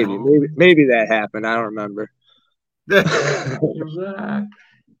 Maybe that happened. I don't remember.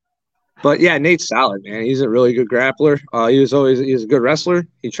 But yeah, Nate's solid, man. He's a really good grappler. He's a good wrestler.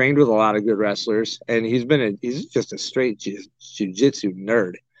 He trained with a lot of good wrestlers, and he's just a straight jiu-jitsu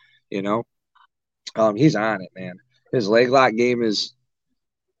nerd. He's on it, man. His leg lock game is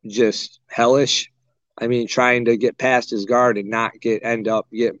just hellish. I mean, trying to get past his guard and not end up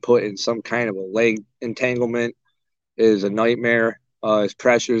getting put in some kind of a leg entanglement is a nightmare. His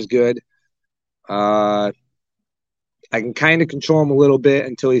pressure is good. I can kind of control him a little bit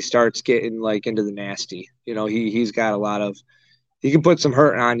until he starts getting like into the nasty. He's got a lot of. He can put some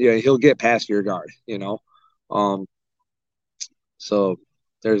hurt on you. He'll get past your guard. So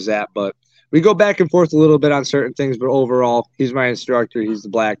there's that. But we go back and forth a little bit on certain things. But overall, he's my instructor. He's the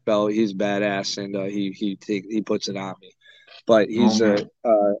black belt. He's badass, and he puts it on me. But he's a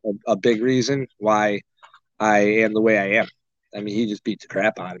big reason why I am the way I am. I mean, he just beat the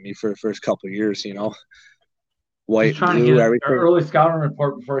crap out of me for the first couple of years. White, he's trying blue, to get everything. an early scouting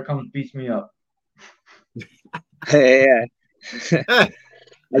report before it comes beats me up. Yeah.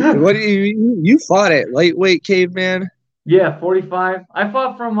 What do you fought at lightweight, Caveman? Yeah, 45. I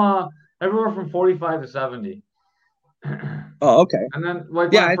fought from everywhere from 45 to 70. Oh, okay. And then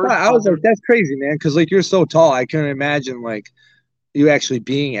I was like, that's crazy, man, because like you're so tall, I couldn't imagine like you actually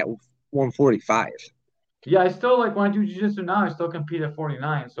being at 145. Yeah, I still like when I do jiu-jitsu now, I still compete at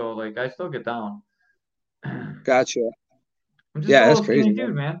 49, so like I still get down. Gotcha. I'm just a that's little crazy, skinny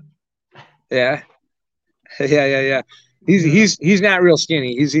dude, man. Yeah. He's not real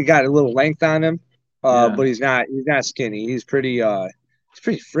skinny. He got a little length on him, but he's not skinny. He's pretty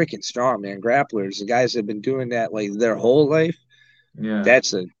freaking strong, man. Grapplers, the guys that have been doing that like their whole life. Yeah,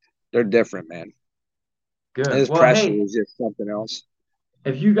 they're different, man. Good. His pressure is just something else.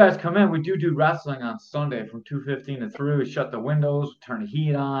 If you guys come in, we do wrestling on Sunday from 2:15 to 3. We shut the windows, we turn the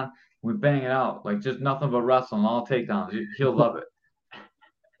heat on, we bang it out like just nothing but wrestling, all takedowns. He'll love it.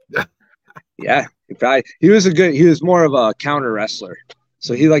 Yeah, he was more of a counter wrestler.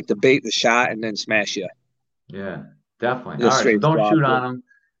 So he liked to bait the shot and then smash you. Yeah, definitely. Just all right, so don't shoot on him.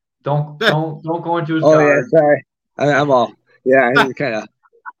 Don't go into his guard. Yeah, sorry. I'm kind of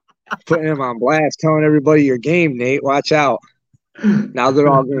putting him on blast, telling everybody your game, Nate. Watch out. Now they're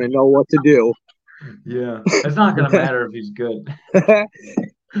all going to know what to do. Yeah, it's not going to matter if he's good.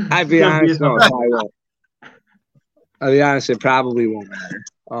 I'd be honest, no, it probably won't. I'll be honest, it probably won't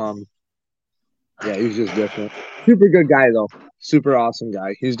matter. Yeah, he's just different. Super good guy, though. Super awesome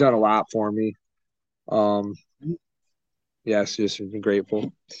guy. He's done a lot for me. Yes, just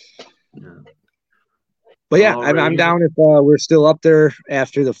grateful. Yeah. But yeah, I'm Alrighty. down if we're still up there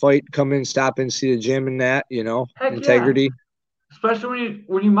after the fight. Come in, stop in, see the gym and that. Heck yeah. Integrity. Especially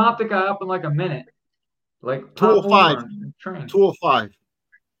when you mop the guy up in like a minute. Like pop over 205. and train. 205.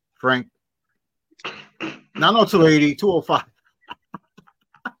 Frank. Not no 280. 205.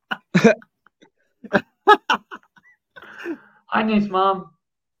 Hi, Nate's mom.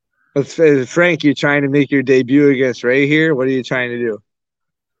 Frank, you trying to make your debut against Ray here? What are you trying to do?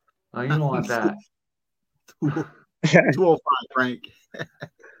 Oh, you don't want that. 205, Frank.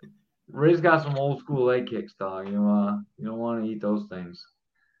 Ray's got some old school leg kicks, dog. You don't want to eat those things.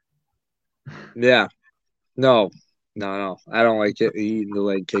 Yeah. No. I don't like eating the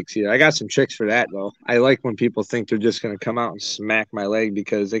leg kicks either. I got some tricks for that though. I like when people think they're just gonna come out and smack my leg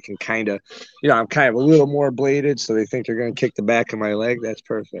because they can kind of, I'm kind of a little more bladed, so they think they're gonna kick the back of my leg. That's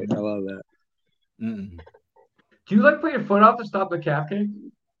perfect. I love that. Do you like put your foot out to stop the calf kick?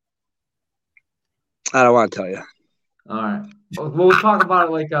 I don't want to tell you. All right. Well, we'll talk about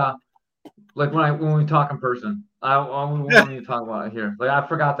it like when we talk in person. We won't need to talk about it here. Like I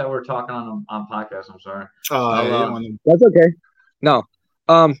forgot that we're talking on podcast. I'm sorry. That's okay. No.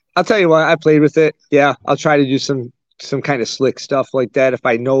 I'll tell you what, I played with it. Yeah, I'll try to do some kind of slick stuff like that. If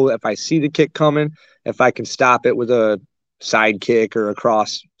I see the kick coming, if I can stop it with a side kick or a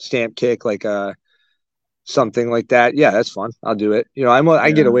cross stamp kick, like something like that. Yeah, that's fun. I'll do it.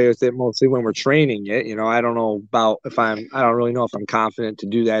 I get away with it mostly when we're training it. I don't know about I don't really know if I'm confident to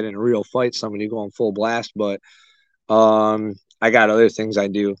do that in a real fight, somebody going full blast, but I got other things I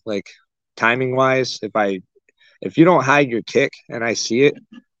do, like timing wise. If you don't hide your kick and I see it,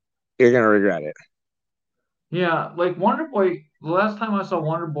 you're gonna regret it. Yeah, like Wonder Boy. The last time I saw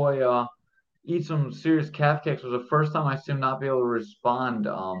Wonder Boy eat some serious calf kicks was the first time I see him not be able to respond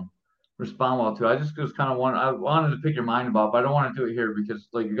well to. I just was kind of I wanted to pick your mind about, but I don't want to do it here because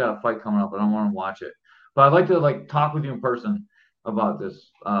like you got a fight coming up. I don't want to watch it, but I'd like to like talk with you in person about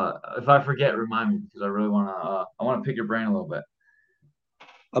this. If I forget, remind me because I really want to. I want to pick your brain a little bit.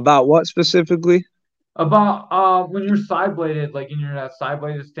 About what specifically? About when you're side bladed, like in your that side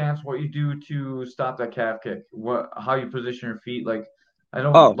bladed stance, what you do to stop that calf kick, how you position your feet. Like I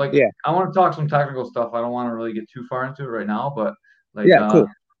don't yeah. I want to talk some technical stuff. I don't want to really get too far into it right now, but like cool.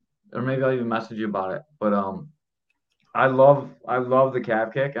 Or maybe I'll even message you about it. But I love the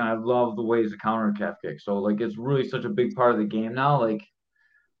calf kick and I love the ways to counter a calf kick. So like it's really such a big part of the game now. Like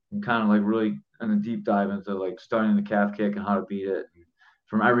I'm kind of like really in a deep dive into like studying the calf kick and how to beat it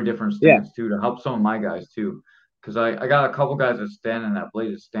from every different stance too, to help some of my guys too. Because I got a couple guys that stand in that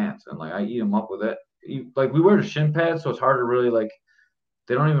bladed stance and like I eat them up with it. Like we wear the shin pads, so it's hard to really like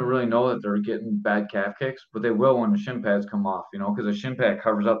they don't even really know that they're getting bad calf kicks, but they will when the shin pads come off, because the shin pad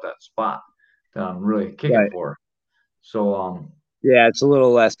covers up that spot that I'm really kicking for. So yeah, it's a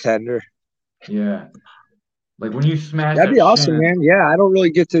little less tender. Yeah. Like when you smash that'd that be awesome, shin, man. Yeah, I don't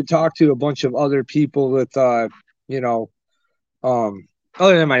really get to talk to a bunch of other people with other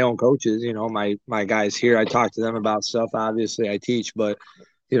than my own coaches, my guys here, I talk to them about stuff. Obviously I teach, but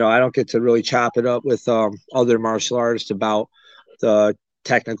I don't get to really chop it up with other martial artists about the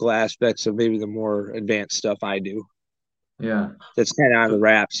technical aspects of maybe the more advanced stuff I do. Yeah. That's kind of on the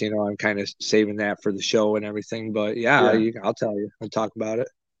wraps, I'm kind of saving that for the show and everything, but I'll tell you, I'll talk about it.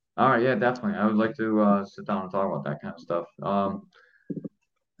 All right, yeah, definitely. I would like to sit down and talk about that kind of stuff.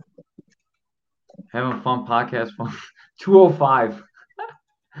 Having fun podcast fun. 205.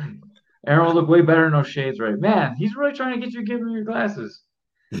 Aaron will look way better in those shades, right? Man, he's really trying to get you to give him your glasses.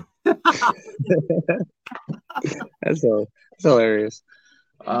 That's hilarious.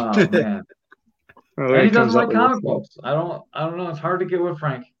 Oh man. And he doesn't like comic books. I don't know. It's hard to get with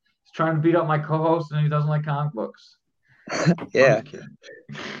Frank. He's trying to beat up my co-host and he doesn't like comic books. Yeah.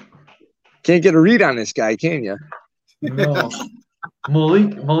 Can't get a read on this guy, can you? No.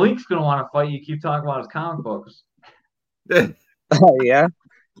 Malik's gonna want to fight you. Keep talking about his comic books. Oh yeah.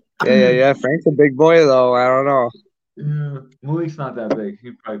 Frank's a big boy though. I don't know. Yeah, Malik's not that big.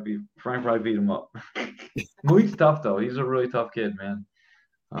 Frank probably beat him up. Malik's tough though. He's a really tough kid, man.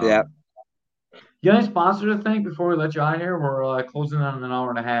 Yeah. You got any sponsors to thank before we let you out here? We're closing on an hour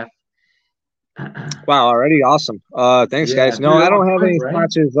and a half. Wow, already awesome. Thanks, guys. No, I don't have any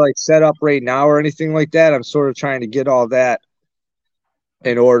sponsors like set up right now or anything like that. I'm sort of trying to get all that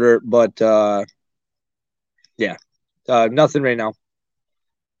in order, but nothing right now.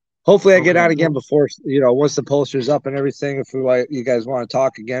 Hopefully I get on again before, once the poster's up and everything. If you guys want to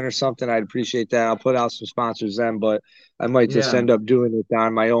talk again or something, I'd appreciate that. I'll put out some sponsors then, but I might just end up doing it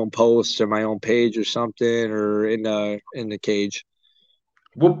on my own post or my own page or something, or in the cage.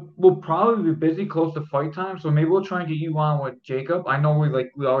 We'll probably be busy close to fight time, so maybe we'll try and get you on with Jacob. I know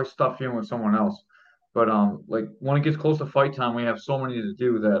we always stuff you in with someone else, But like when it gets close to fight time, we have so many to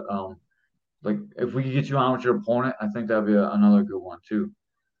do that like if we could get you on with your opponent, I think that'd be another good one too.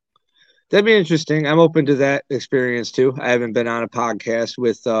 That'd be interesting. I'm open to that experience too. I haven't been on a podcast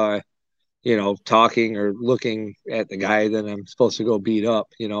with talking or looking at the guy that I'm supposed to go beat up.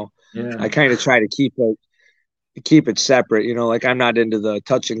 I Yeah. kind of try to keep it separate. Like I'm not into the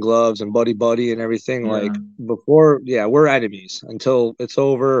touching gloves and buddy and everything. Yeah. Like before, yeah, we're enemies until it's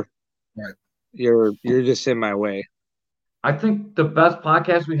over. Right. You're just in my way. I think the best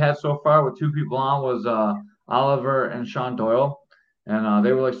podcast we had so far with two people on was Oliver and Sean Doyle. And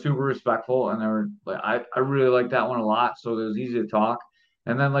they were like super respectful and they were like I really liked that one a lot. So it was easy to talk.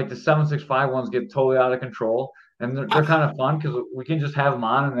 And then like the 765 ones get totally out of control. And they're kind of fun because we can just have them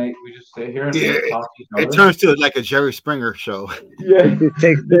on and we just sit here and they Yeah, talk to each it other. turns to like a Jerry Springer show. Yeah, It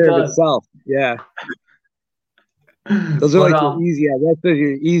takes care of itself. Yeah. Those are But, like that's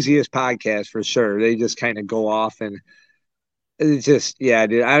your easiest podcast for sure. They just kind of go off and it's just, yeah,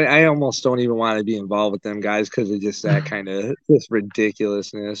 dude. I almost don't even want to be involved with them guys because of just that kind of just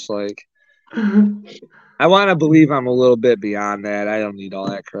ridiculousness. Like, I want to believe I'm a little bit beyond that. I don't need all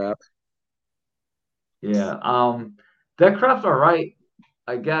that crap. yeah, that crap's all right,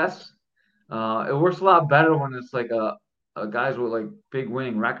 I guess. It works a lot better when it's like a guys with like big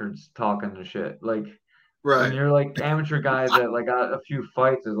winning records talking to shit. Like when Right. you're like amateur guys that like got a few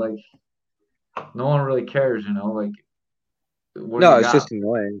fights, is like no one really cares, Like what do No, you it's got? just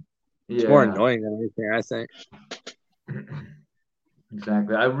annoying. It's more Yeah, annoying than anything, I think.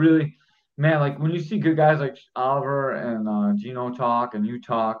 exactly. Man, like when you see good guys like Oliver and Gino talk and you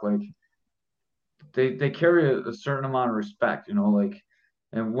talk, like they carry a certain amount of respect, like,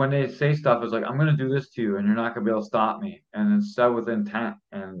 and when they say stuff, it's like I'm gonna do this to you, and you're not gonna be able to stop me, and it's said with intent,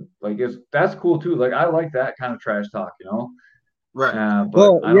 and like that's cool too. Like I like that kind of trash talk. Right. But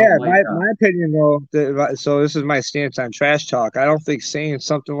Well, I yeah, don't like my opinion though. So this is my stance on trash talk. I don't think saying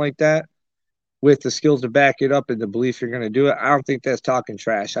something like that with the skills to back it up and the belief you're going to do it, I don't think that's talking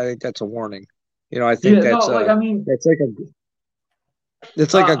trash. I think that's a warning. I think yeah, no, like I mean, that's like a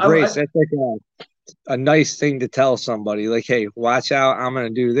grace. I That's like a nice thing to tell somebody. Like, hey, watch out! I'm going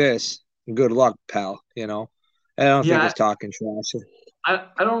to do this. Good luck, pal. I don't think yeah, it's talking trash.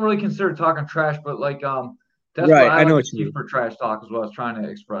 I don't really consider talking trash, but like that's what Right, I I know like to what you see mean. for trash talk is what I was trying to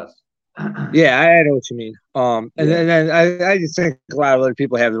express. Yeah, I know what you mean. And Yeah. then I just think a lot of other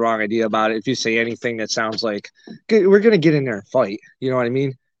people have the wrong idea about it. If you say anything that sounds like we're gonna get in there and fight, you know what I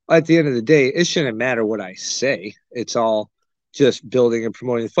mean? At the end of the day, it shouldn't matter what I say. It's all just building and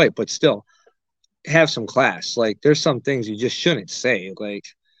promoting the fight. But still, have some class. Like there's some things you just shouldn't say. Like,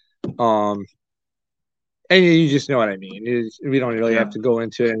 and you just know what I mean. We don't really have to go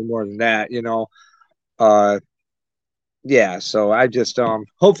into it any more than that, Yeah, so I just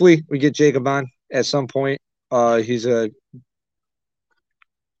hopefully we get Jacob on at some point.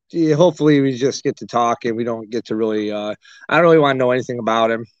 Hopefully we just get to talk and we don't get to really I don't really want to know anything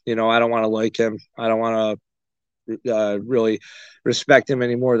about him. I don't want to like him. I don't want to really respect him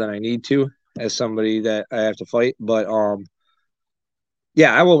any more than I need to as somebody that I have to fight. But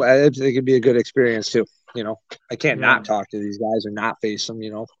yeah, I will. I think it'd be a good experience too. I can't not talk to these guys or not face them.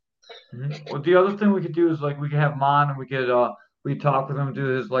 Mm-hmm. Well, the other thing we could do is like we could have him on and we talk with him, do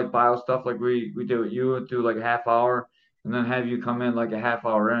his like bio stuff like we do with you, do like a half hour, and then have you come in like a half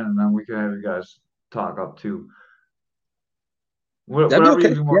hour in, and then we could have you guys talk up too. That'd Whatever be okay.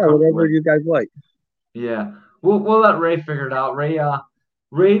 you'd be more Yeah, comfortable whatever with. you guys like. Yeah, we'll let Ray figure it out. Ray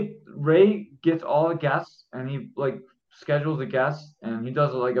gets all the guests and he like schedules the guests and he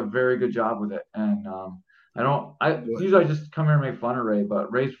does like a very good job with it. And I usually I just come here and make fun of Ray, but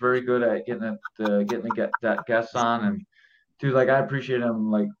Ray's very good at getting that guests on. And dude, like I appreciate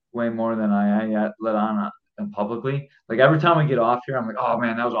him like way more than I let on and publicly. Like every time we get off here, I'm like, oh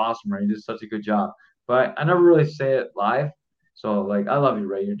man, that was awesome, Ray. You did such a good job. But I never really say it live. So like I love you,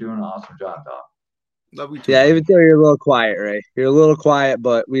 Ray. You're doing an awesome job, dog. Love you too. Yeah, even though you're a little quiet, Ray. You're a little quiet,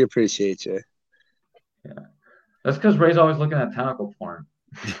 but we appreciate you. Yeah. That's because Ray's always looking at tentacle porn.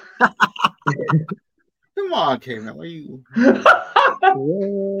 Come on, Caveman. What are you? He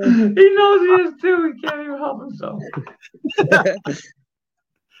knows he is too. He can't even help himself.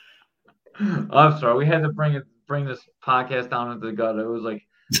 I'm sorry. We had to bring this podcast down into the gutter. It was like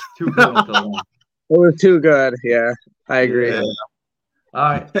too good until then. It was too good. Yeah, I agree. Yeah. All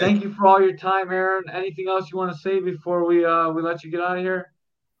right. Thank you for all your time, Aaron. Anything else you want to say before we let you get out of here?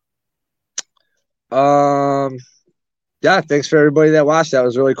 Yeah, thanks for everybody that watched. That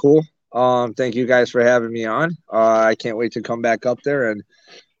was really cool. Thank you guys for having me on. I can't wait to come back up there and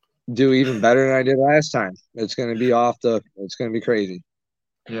do even better than I did last time. It's gonna be crazy.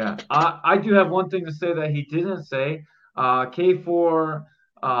 Yeah, I do have one thing to say that he didn't say. K4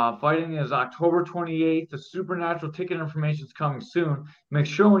 fighting is October 28th. The Supernatural ticket information is coming soon. Make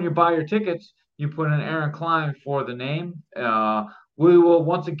sure when you buy your tickets, you put in Aaron Klein for the name. We will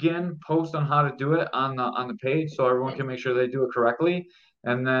once again post on how to do it on the page so everyone can make sure they do it correctly.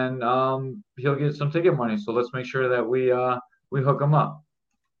 And then he'll get some ticket money. So let's make sure that we hook him up.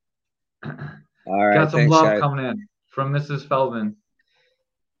 All right, Got some thanks, love guys. coming in from Mrs. Feldman.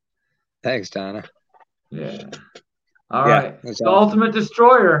 Thanks, Donna. Yeah. All Yeah, right. that's The awesome. Ultimate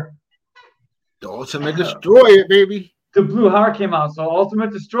Destroyer. The Ultimate Destroyer, baby. The Blue Heart came out. So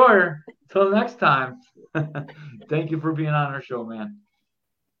Ultimate Destroyer. Till next time. Thank you for being on our show, man.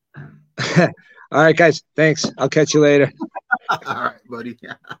 All right, guys. Thanks. I'll catch you later. All right, buddy.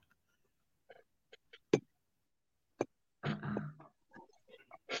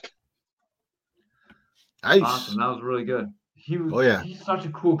 Nice. Awesome. That was really good. He's such a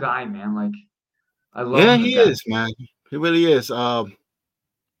cool guy, man. Like, I love him. Yeah, he is, man. He really is. Man,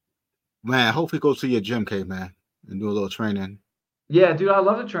 I hope he goes to your gym, Caveman, and do a little training. Yeah, dude, I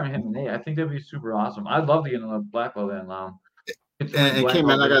love to train him. I think that'd be super awesome. I'd love to get a black belt in. And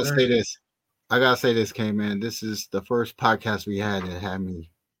Caveman, I gotta say this. Caveman. This is the first podcast we had that had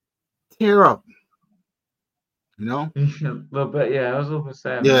me tear up. You know? A little bit, yeah. I was a little bit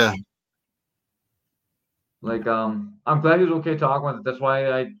sad. Yeah. Man. Like, I'm glad he was okay talking with it. That's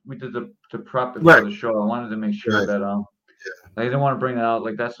why we did the prep before the show. I wanted to make sure that I didn't want to bring that out.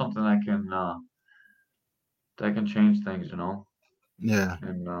 Like, that's something that can change things, you know. Yeah.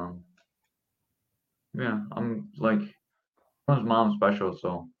 And yeah, I'm like, his mom's special,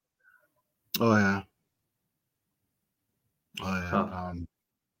 so. Oh yeah.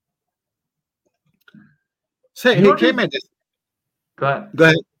 Say, hey, Caveman. Go ahead. Go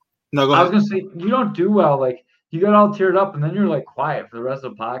ahead. No, go ahead. I was gonna say you don't do well. Like you got all teared up, and then you're like quiet for the rest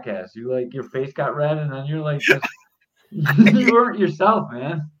of the podcast. You like your face got red, and then you're like, just, you weren't yourself,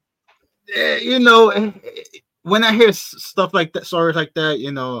 man. You know, when I hear stuff like that, stories like that,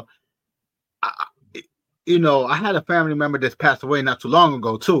 you know, I had a family member that's passed away not too long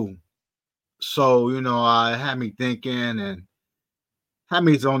ago too. So I had me thinking and had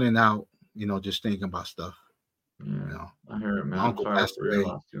me zoning out. Just thinking about stuff. Yeah, I hear it, man. My uncle passed away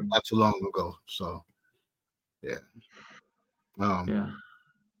not too long ago. So, yeah. Yeah.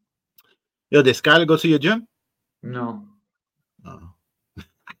 Yo, did Skyler go to your gym? No. He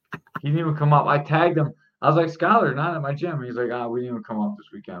didn't even come up. I tagged him. I was like, Skyler, not at my gym. He's like, we didn't even come up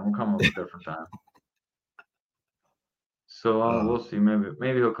this weekend. We'll come up at a different time. So we'll see.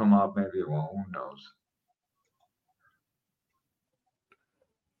 Maybe he'll come up. Maybe it won't. Who knows?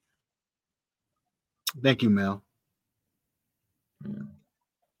 Thank you, Mel. Yeah.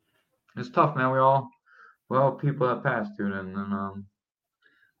 It's tough, man. We all people that passed, dude, and then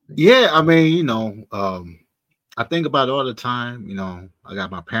yeah, I mean, I think about it all the time. I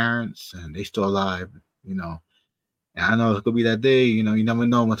got my parents, and they still alive. And I know it could be that day. You never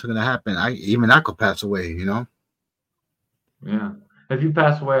know what's gonna happen. I could pass away. Yeah. If you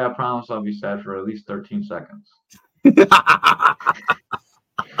pass away, I promise I'll be sad for at least 13 seconds.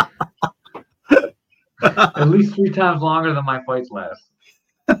 At least 3 times longer than my fights last.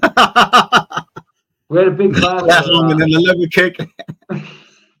 We had a big class. Last longer than the liver kick.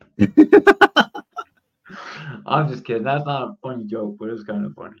 I'm just kidding. That's not a funny joke, but it's kind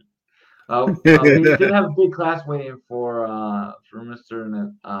of funny. We did have a big class waiting for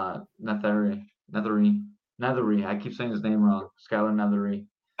Mr. Nethery. I keep saying his name wrong. Skylar Nethery.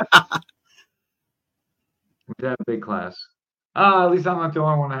 We did have a big class. At least I'm not the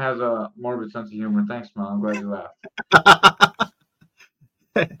only one that has a morbid sense of humor. Thanks, Mom. I'm glad you laughed.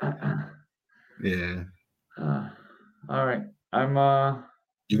 Yeah. All right.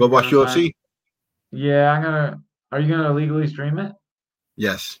 You go watch UFC? Yeah, Are you gonna illegally stream it?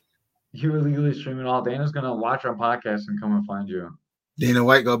 Yes. You illegally stream it all. Dana's gonna watch our podcast and come and find you. Dana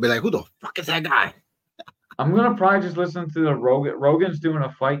White gonna be like, "Who the fuck is that guy?" I'm gonna probably just listen to the Rogan. Rogan's doing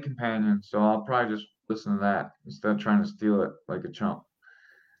a fight companion, so I'll probably just listen to that instead of trying to steal it like a chump.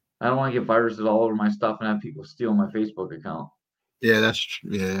 I don't want to get viruses all over my stuff and have people steal my Facebook account. Yeah, that's true.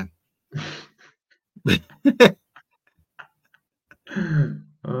 Yeah.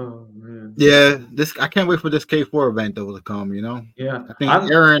 Oh man. Yeah, I can't wait for this K4 event though to come. Yeah, I think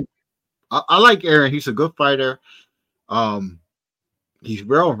Aaron. I like Aaron. He's a good fighter. He's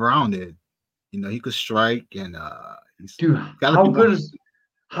well rounded. He could strike and dude. How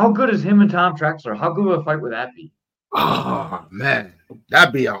good is him and Tom Trexler? How good of a fight would that be? Oh man,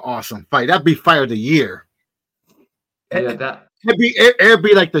 that'd be an awesome fight. That'd be fight of the year. Yeah, it'd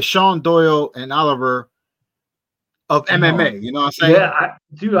be like the Sean Doyle and Oliver of MMA. You know what I'm saying? Yeah, I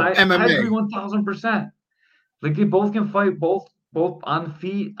MMA. agree 1,000%. Like they both can fight both on the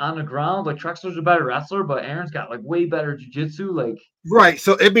feet, on the ground. Like Trexler's a better wrestler, but Aaron's got like way better jiu-jitsu. Like Right.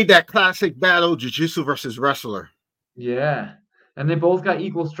 So it'd be that classic battle, jiu-jitsu versus wrestler. yeah, and they both got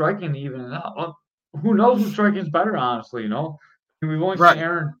equal striking, even it out. Well, who knows who striking's better? Honestly, we've only seen Right.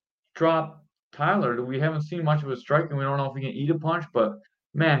 Aaron drop Tyler. We haven't seen much of his striking. We don't know if he can eat a punch, but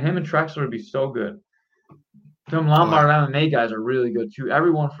man, him and Trexler would be so good. Them Lombard MMA guys are really good too.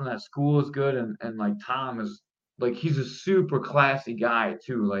 Everyone from that school is good, and like Tom is like he's a super classy guy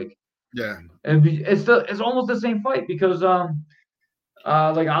too. Like Yeah. and it's almost the same fight because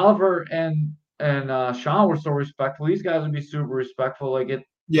like Oliver and Sean were so respectful. These guys would be super respectful. Like it,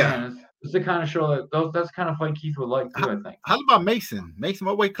 Yeah. man, it's the kind of show that's the kind of fight Keith would like too. I think. How about Mason? Mason,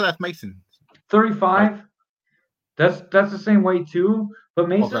 what weight class Mason? 35. That's the same weight too, but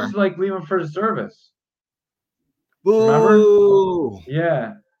Mason's like leaving for the service. Boo. Remember?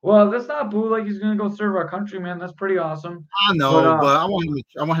 Yeah. Well, that's not boo. Like he's gonna go serve our country, man. That's pretty awesome. I know, but I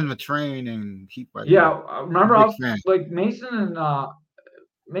want him to train and keep. Yeah, remember, I was like Mason and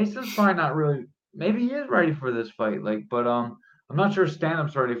Mason's probably not really. Maybe he is ready for this fight. Like, but I'm not sure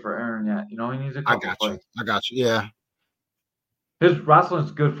stand-up's ready for Aaron yet. He needs a couple fights. I got you. Yeah. His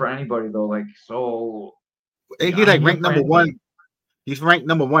wrestling's good for anybody though. Like so. He's like ranked number one. He's ranked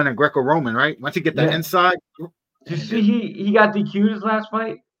number one in Greco-Roman, right? Once you get that inside. Did you see he got DQ'd his last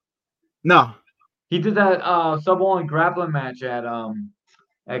fight? No. He did that sub-only grappling match at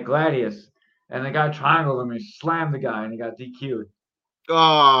Gladius, and the guy triangled him and slammed the guy, and he got DQ'd.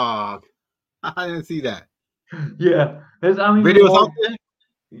 Oh, I didn't see that. Yeah, videos out there.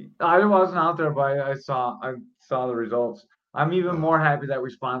 I wasn't out there, but I saw the results. I'm even more happy that we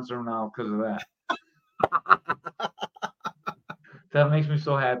sponsor him now because of that. That makes me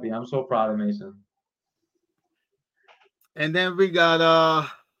so happy. I'm so proud of Mason. And then we got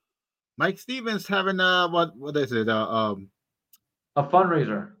Mike Stevens having what is it? A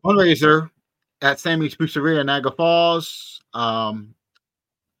fundraiser. Fundraiser at Sammy's Pizzeria in Niagara Falls.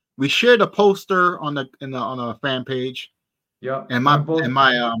 We shared a poster on the fan page. Yeah. And I'll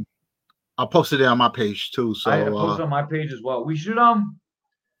post it on my page too. So I posted on my page as well. We should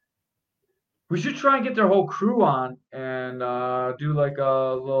try and get their whole crew on and do like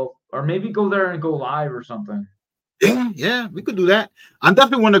a little, or maybe go there and go live or something. Yeah, we could do that. I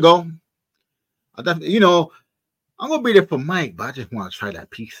definitely want to go. I'm gonna be there for Mike, but I just want to try that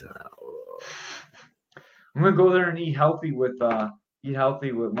pizza out. I'm gonna go there and eat healthy with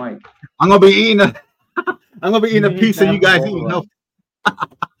Mike. I'm gonna be eating a pizza. You guys eating healthy.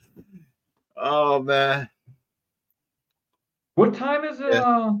 Oh man. What time is it?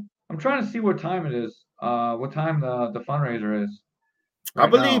 Yeah. I'm trying to see what time it is. What time the fundraiser is. Right I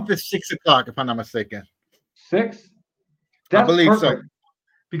believe now. It's 6:00, if I'm not mistaken. 6? I believe perfect, so.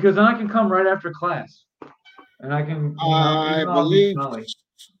 Because then I can come right after class, and I can. I believe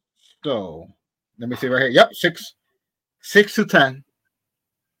so. Let me see right here. Yep, 6 to 10.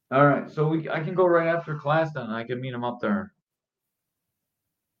 All right, so I can go right after class then. I can meet him up there.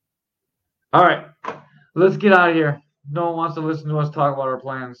 All right, let's get out of here. No one wants to listen to us talk about our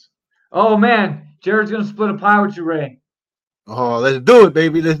plans. Oh man, Jared's gonna split a pie with you, Ray. Oh, let's do it,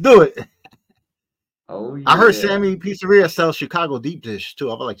 baby. Let's do it. Oh yeah. I heard Sammy Pizzeria sells Chicago deep dish too.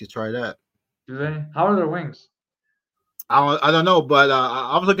 I would like to try that. Do they? How are their wings? I don't know, but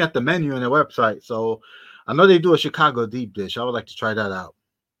I was looking at the menu on their website, so I know they do a Chicago deep dish. I would like to try that out.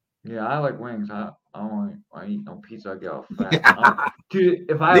 Yeah, I like wings. I eat no pizza. I get all fat. Dude,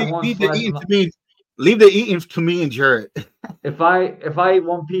 if I have one slice, leave the eating to me and Jared. If I eat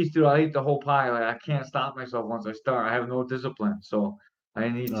one piece, dude, I'll eat the whole pie. Like I can't stop myself once I start. I have no discipline, so I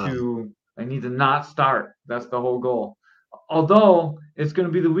need to not start. That's the whole goal. Although it's going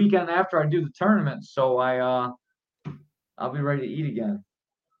to be the weekend after I do the tournament, so I'll be ready to eat again.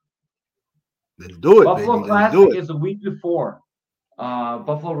 Let's do it. Buffalo baby. Classic is the week before.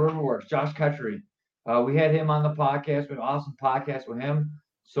 Buffalo Riverworks, Josh Ketchery. We had him on the podcast. We had an awesome podcast with him.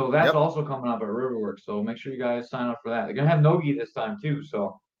 So that's also coming up at Riverworks. So make sure you guys sign up for that. They're going to have Nogi this time too.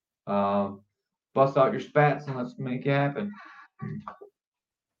 So bust out your spats and let's make it happen.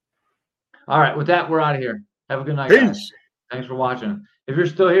 All right. With that, we're out of here. Have a good night, guys. Thanks for watching. If you're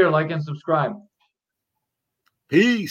still here, like and subscribe. Peace.